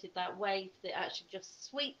created that wave that actually just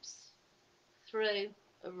sweeps through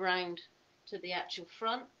around to the actual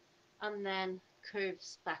front and then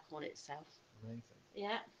curves back on itself. Amazing.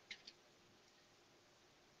 Yeah.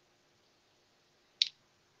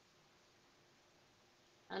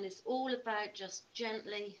 And it's all about just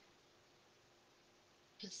gently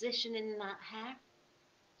positioning that hair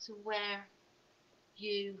to where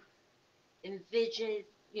you envision,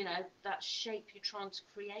 that shape you're trying to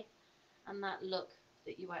create and that look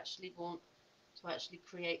that you actually want to actually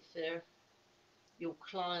create for your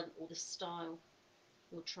client or the style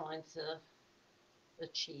you're trying to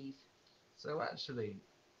achieve. So actually,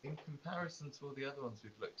 in comparison to all the other ones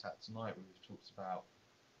we've looked at tonight, we've talked about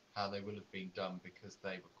how they will have been done because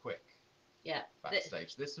they were quick. Yeah.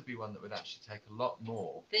 Backstage. This would be one that would actually take a lot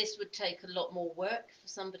more. This would take a lot more work for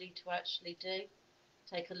somebody to actually do.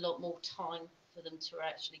 Take a lot more time for them to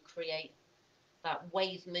actually create that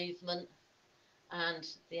wave movement and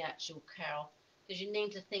the actual curl. Because you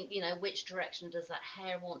need to think, which direction does that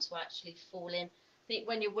hair want to actually fall in. I think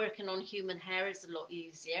when you're working on human hair, it's a lot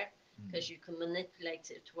easier because you can manipulate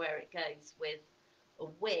it to where it goes. With a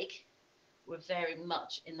wig, we're very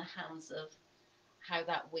much in the hands of how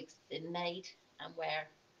that wig's been made and where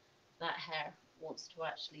that hair wants to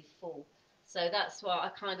actually fall. So that's why I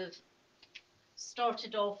kind of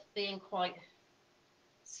started off being quite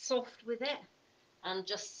soft with it and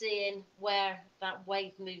just seeing where that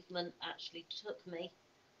wave movement actually took me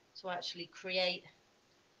to actually create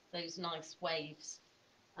those nice waves.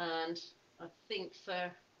 And I think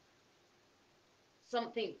for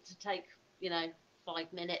something to take,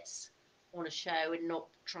 5 minutes on a show and not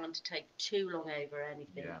trying to take too long over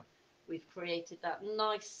anything, we've created that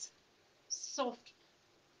nice soft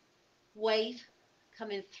wave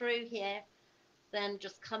coming through here, then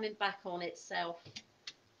just coming back on itself,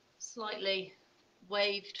 slightly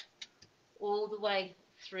waved all the way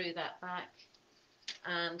through that back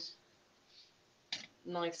and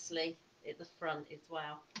nicely at the front as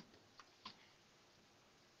well.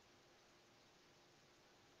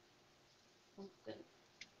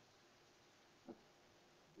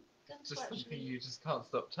 Just something you just can't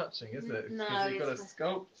stop touching, is it? No, Because you've got to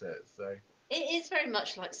sculpt it, so. It is very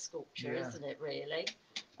much like sculpture, Yeah. isn't it, really?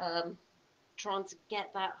 Trying to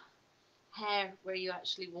get that hair where you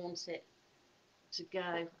actually want it to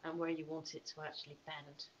go and where you want it to actually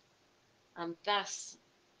bend. And that's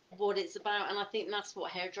what it's about, and I think that's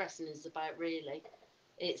what hairdressing is about, really.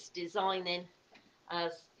 It's designing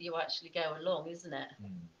as you actually go along, isn't it?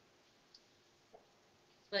 Mm.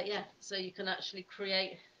 But yeah, so you can actually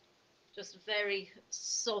create just a very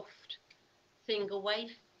soft finger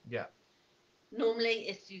wave. Yeah. Normally,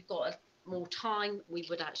 if you've got more time, we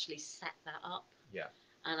would actually set that up. Yeah.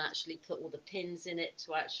 And actually put all the pins in it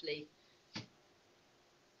to actually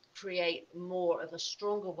create more of a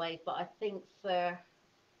stronger wave. But I think for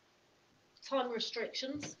time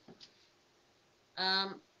restrictions,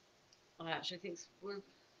 I actually think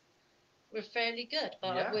we're fairly good.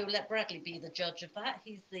 But Yeah. I will let Bradley be the judge of that.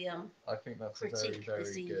 He's the I think that's critique very,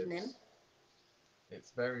 this very good. evening.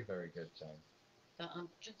 It's very, very good, Jane. But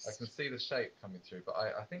I can see the shape coming through, but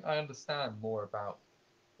I think I understand more about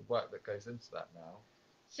the work that goes into that now.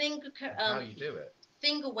 How you do it.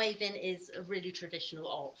 Finger waving is a really traditional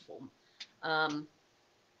art form.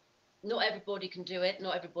 Not everybody can do it.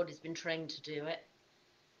 Not everybody's been trained to do it.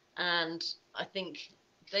 And I think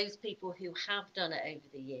those people who have done it over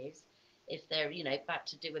the years, if they're, back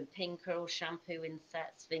to doing pin curls, shampoo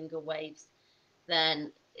insets, finger waves,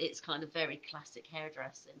 then it's kind of very classic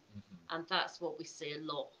hairdressing. Mm-hmm. And that's what we see a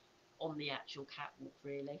lot on the actual catwalk,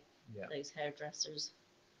 really. Yeah. Those hairdressers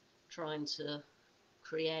trying to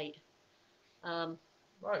create.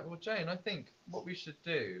 Right, well, Jane, I think what we should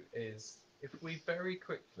do is, if we very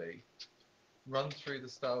quickly run through the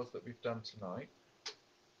styles that we've done tonight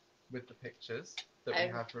with the pictures that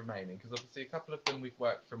we have remaining, because obviously a couple of them we've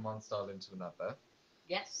worked from one style into another.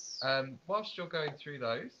 Yes. Whilst you're going through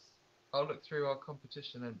those, I'll look through our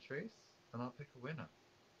competition entries and I'll pick a winner.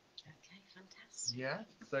 Okay, fantastic. Yeah,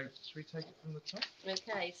 so should we take it from the top?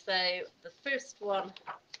 Okay, so the first one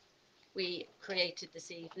we created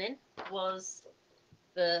this evening was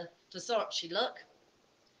the Versace look.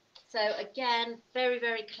 So again, very,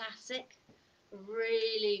 very classic,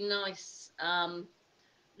 really nice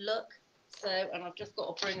look. So, and I've just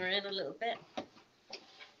got to bring her in a little bit.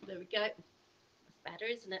 There we go. That's better,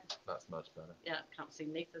 isn't it? That's much better. Yeah, can't see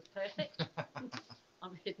me, that's perfect.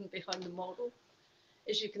 I'm hidden behind the model.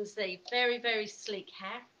 As you can see, very, very sleek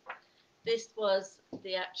hair. This was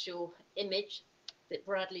the actual image that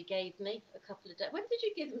Bradley gave me a couple of days. When did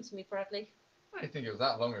you give them to me, Bradley? I don't think it was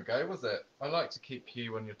that long ago, was it? I like to keep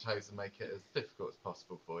you on your toes and make it as difficult as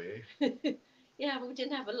possible for you. Yeah, we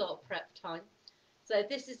didn't have a lot of prep time. So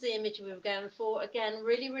this is the image we were going for. Again,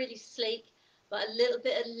 really, really sleek, but a little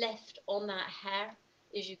bit of lift on that hair,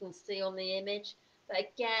 as you can see on the image. But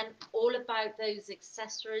again, all about those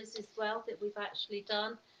accessories as well that we've actually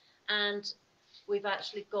done. And we've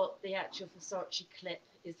actually got the actual Versace clip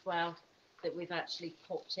as well that we've actually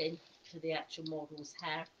popped in to the actual model's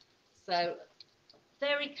hair. So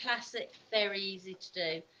very classic, very easy to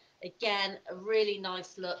do. Again, a really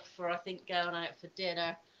nice look for, I think, going out for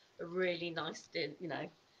dinner. A really nice,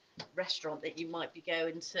 restaurant that you might be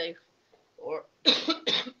going to, or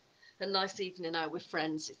a nice evening out with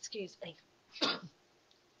friends. Excuse me.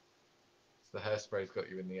 The hairspray's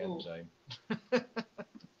got you in the end, Jane.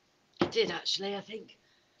 It did actually, I think.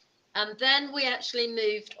 And then we actually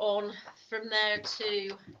moved on from there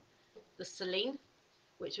to the Celine,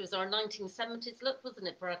 which was our 1970s look, wasn't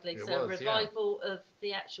it, Bradley? It so was, a revival of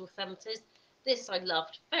the actual 70s. This I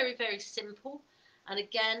loved. Very, very simple. And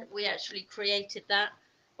again, we actually created that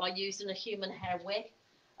by using a human hair wig.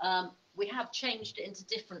 We have changed it into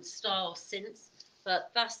different styles since,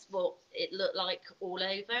 but that's what it looked like all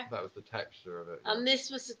over. That was the texture of it. Yeah. And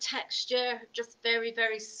this was the texture, just very,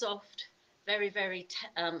 very soft, very, very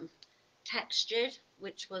textured,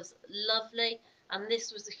 which was lovely. And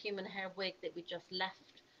this was a human hair wig that we just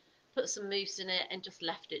left, put some mousse in it and just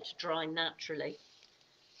left it to dry naturally.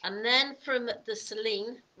 And then from the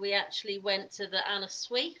Celine, we actually went to the Anna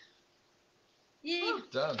Sui. Yeah. Well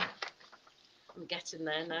done. I'm getting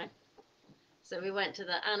there now. So we went to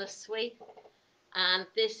the Anna Sui, and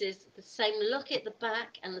this is the same look at the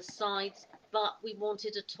back and the sides, but we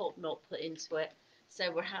wanted a top knot put into it. So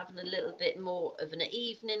we're having a little bit more of an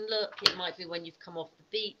evening look. It might be when you've come off the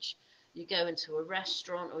beach, you go into a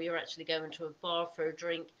restaurant, or you're actually going to a bar for a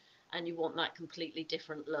drink, and you want that completely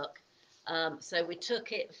different look. So we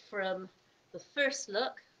took it from the first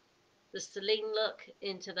look, the Celine look,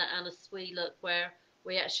 into the Anna Sui look, where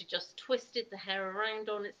we actually just twisted the hair around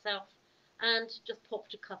on itself and just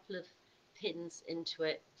popped a couple of pins into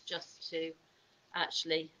it just to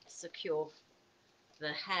actually secure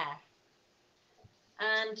the hair.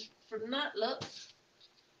 And from that look,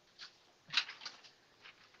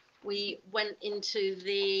 we went into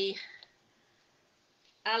the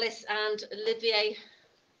Alice and Olivier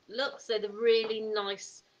look. So the really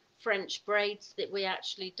nice French braids that we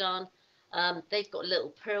actually done. They've got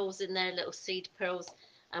little pearls in there, little seed pearls,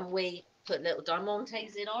 and we put little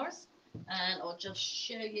diamantes in ours. And I'll just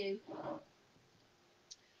show you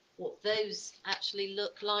what those actually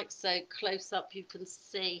look like. So close up, you can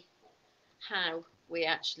see how we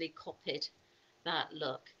actually copied that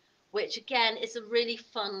look, which again is a really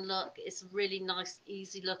fun look. It's a really nice,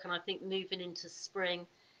 easy look, and I think moving into spring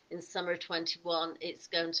in summer 21, it's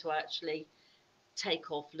going to actually take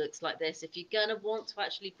off looks like this. If you're going to want to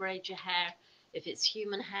actually braid your hair, if it's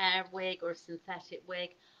human hair wig or a synthetic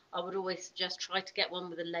wig, I would always suggest try to get one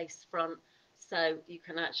with a lace front so you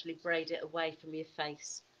can actually braid it away from your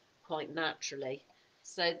face quite naturally.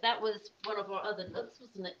 So that was one of our other looks,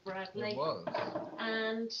 wasn't it, Bradley? It was.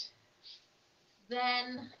 And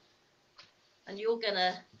then, and you're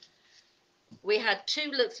gonna, we had two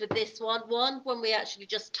looks with this one. One when we actually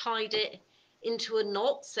just tied it into a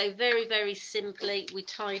knot. So very, very simply, we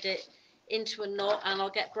tied it into a knot, and I'll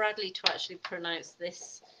get Bradley to actually pronounce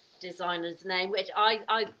this designer's name, which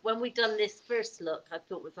when we done this first look, I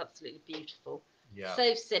thought was absolutely beautiful. Yeah.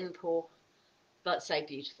 So simple, but so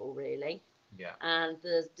beautiful, really. Yeah. And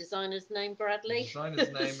the designer's name, Bradley? The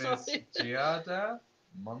designer's name is Giada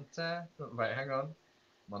Monte. Wait, hang on.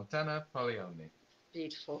 Montana Polioni.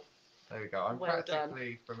 Beautiful. There we go. I'm Well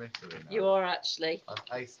practically from Italy now. You are actually. I've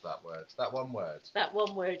aced that word. That one word. That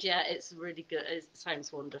one word, yeah, it's really good. It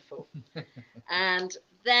sounds wonderful. And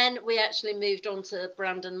then we actually moved on to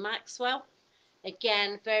Brandon Maxwell.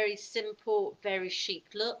 Again, very simple, very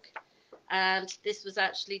chic look. And this was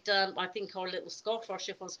actually done, I think our little scarf, our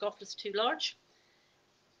chiffon scarf was too large.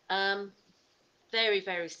 Very,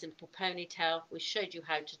 very simple ponytail. We showed you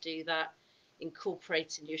how to do that,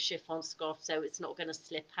 incorporating your chiffon scarf so it's not going to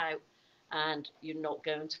slip out and you're not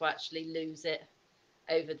going to actually lose it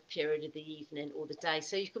over the period of the evening or the day.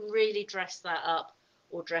 So you can really dress that up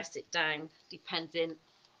or dress it down depending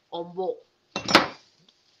on what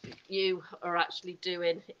you are actually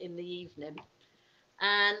doing in the evening.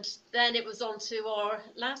 And then it was on to our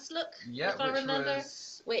last look, yeah, if I remember,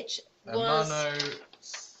 which was Amano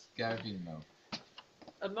Scavino.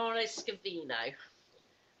 Amaro Scavino.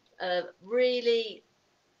 Really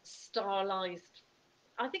stylized.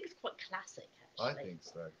 I think it's quite classic, actually. I think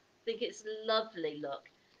so. I think it's a lovely look.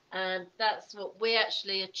 And that's what we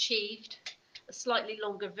actually achieved. A slightly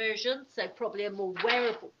longer version, so probably a more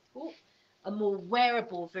wearable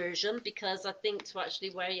version, because I think to actually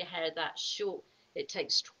wear your hair that short, it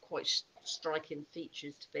takes quite striking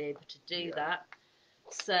features to be able to do that.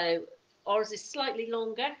 So ours is slightly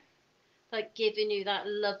longer, like giving you that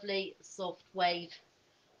lovely soft wave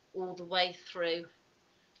all the way through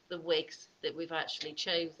the wigs that we've actually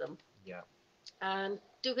chosen. Yeah. And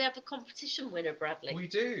do we have a competition winner, Bradley? We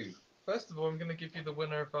do. First of all, I'm going to give you the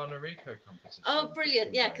winner of our Noriko competition. Oh,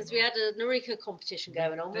 brilliant. Yeah, because we had a Noriko competition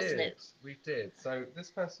going on, wasn't it? We did. So this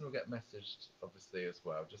person will get messaged, obviously, as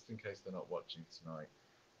well, just in case they're not watching tonight.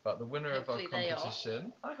 But the winner Hopefully of our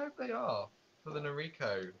competition, I hope they are, for the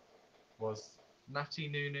Noriko was Natty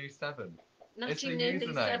Nunu 7. Natty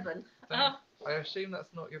Nunu 7. Oh. I assume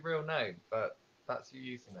that's not your real name, but that's your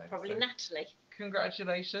username. Probably so, Natalie.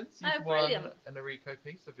 Congratulations. You've won a Noriko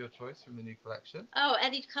piece of your choice from the new collection. Oh,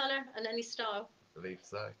 any colour and any style? I believe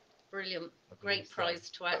so. Brilliant. Great prize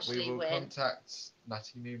to actually win. We will contact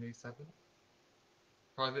Natty Nunu 7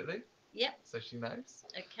 privately. Yep. So she knows.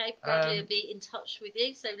 Okay, Bradley will be in touch with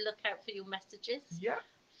you, so look out for your messages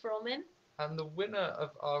from him. And the winner of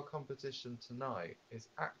our competition tonight is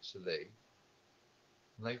actually,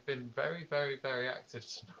 and they've been very, very, very active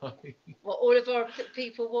tonight. Well, all of our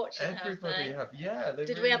people watching, everybody have. Yeah, they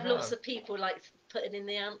Did really we have lots of people like putting in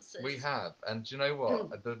the answers? We have, and do you know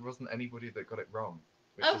what? There wasn't anybody that got it wrong,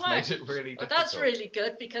 which has made it really difficult. That's really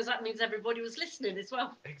good, because that means everybody was listening as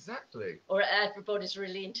well. Exactly. Or everybody's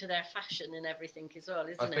really into their fashion and everything as well,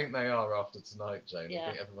 isn't it? I think they are after tonight, Jane.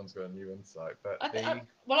 I think everyone's got a new insight. But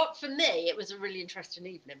well, for me, it was a really interesting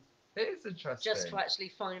evening. It is interesting. Just to actually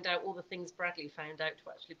find out all the things Bradley found out to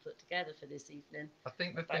actually put together for this evening. I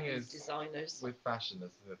think the about thing these is designers. with fashion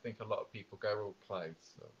is I think a lot of people go all clothes,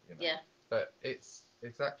 so, you know. Yeah. But it's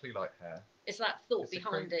exactly like hair. It's that thought It's a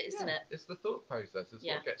behind it, isn't yeah, it? it's the thought process. It's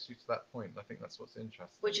Yeah. what gets you to that point. I think that's what's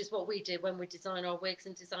interesting. Which is what we do when we design our wigs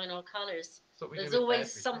and design our colours. It's what we There's do with always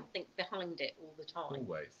everything. something behind it all the time.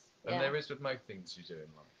 Always. Yeah. And there is with most things you do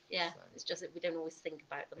in life. Yeah. So. It's just that we don't always think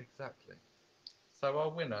about them. Exactly. So our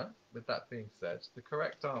winner, with that being said, the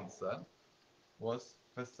correct answer was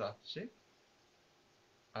Versace,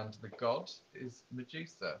 and the god is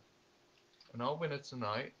Medusa. And our winner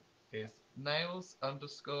tonight is nails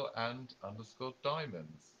underscore and underscore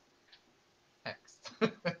diamonds. X.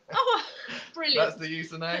 Oh, brilliant. That's the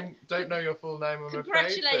username. Don't know your full name, I'm afraid.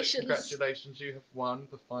 But congratulations, you have won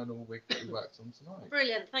the final wig that we worked on tonight.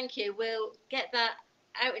 Brilliant, thank you. We'll get that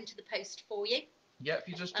out into the post for you. Yeah, if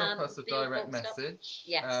you just drop us a direct message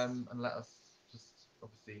yes. And let us just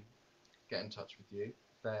obviously get in touch with you,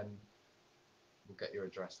 then we'll get your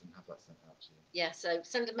address and have that sent out to you. Yeah, so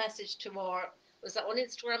send a message to our, was that on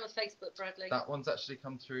Instagram or Facebook, Bradley? That one's actually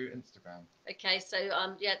come through Instagram. Okay, so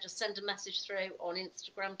yeah, just send a message through on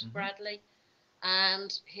Instagram to Bradley,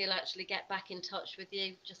 and he'll actually get back in touch with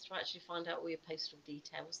you just to actually find out all your postal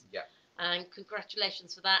details. Yeah. And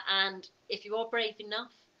congratulations for that. And if you are brave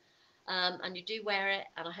enough, and you do wear it,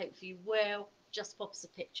 and I hope you will, just pop us a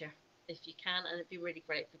picture if you can, and it'd be really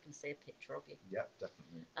great if we can see a picture of you. Yep,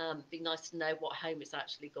 definitely. It'd be nice to know what home it's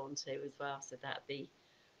actually gone to as well, so that'd be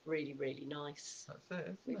really, really nice. That's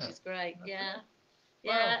it, which is great. That's yeah. it.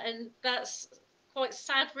 Yeah, and that's quite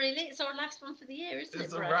sad, really. It's our last one for the year, isn't it,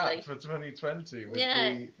 It's a Bradley? wrap for 2020 with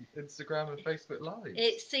the Instagram and Facebook Lives.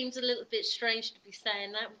 It seems a little bit strange to be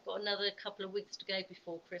saying that. We've got another couple of weeks to go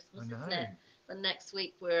before Christmas, isn't it? And next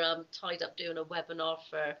week we're tied up doing a webinar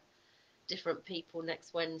for different people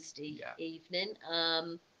next Wednesday evening.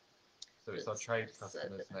 So it's our trade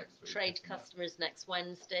customers next week. Trade customers next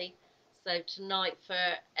Wednesday. So tonight, for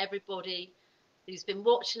everybody who's been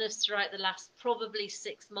watching us throughout the last probably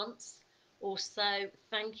 6 months or so,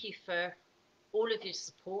 thank you for all of your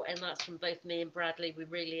support, and that's from both me and Bradley. We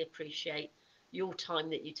really appreciate your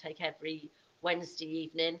time that you take every Wednesday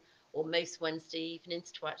evening, or most Wednesday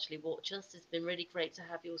evenings, to actually watch us. It's been really great to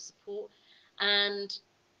have your support, and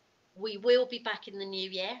we will be back in the new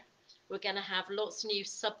year. We're going to have lots of new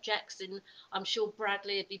subjects, and I'm sure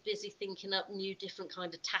Bradley will be busy thinking up new different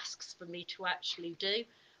kind of tasks for me to actually do,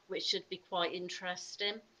 which should be quite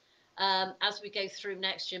interesting. As we go through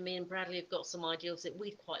next year, me and Bradley have got some ideas that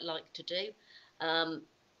we'd quite like to do,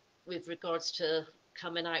 with regards to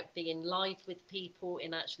coming out, being live with people,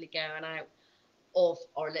 and actually going out of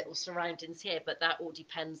our little surroundings here. But that all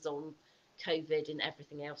depends on COVID and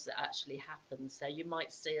everything else that actually happens. So you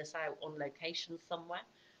might see us out on location somewhere,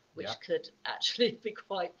 which could actually be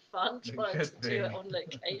quite fun trying to do it on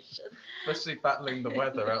location. Especially battling the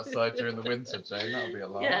weather outside during the winter, Jane. That'll be a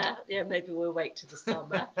lot. Yeah, maybe we'll wait till the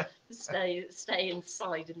summer. stay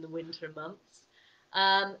inside in the winter months.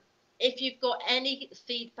 If you've got any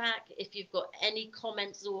feedback, if you've got any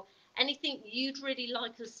comments or anything you'd really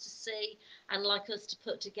like us to see and like us to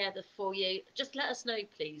put together for you, just let us know,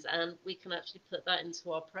 please, and we can actually put that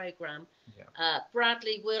into our programme.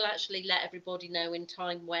 Bradley will actually let everybody know in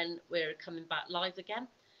time when we're coming back live again.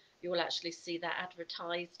 You'll actually see that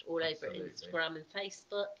advertised all over Instagram and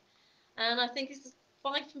Facebook. And I think it's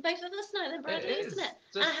bye from both of us now then, Bradley, isn't it?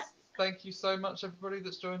 Just thank you so much, everybody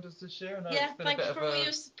that's joined us this year. I know it's been thank a bit you for of all a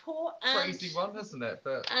your support. crazy one, hasn't it?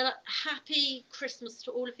 And happy Christmas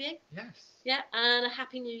to all of you. Yes. Yeah, and a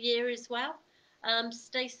happy new year as well.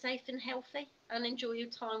 Stay safe and healthy, and enjoy your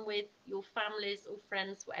time with your families or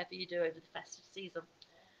friends, whatever you do over the festive season.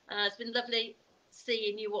 It's been lovely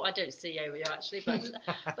seeing you all. I don't see you actually,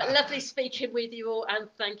 but lovely speaking with you all, and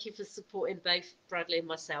thank you for supporting both Bradley and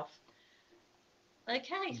myself.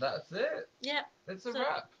 Okay. That's it. Yeah. It's a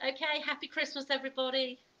wrap. Okay. Happy Christmas,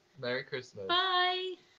 everybody. Merry Christmas. Bye.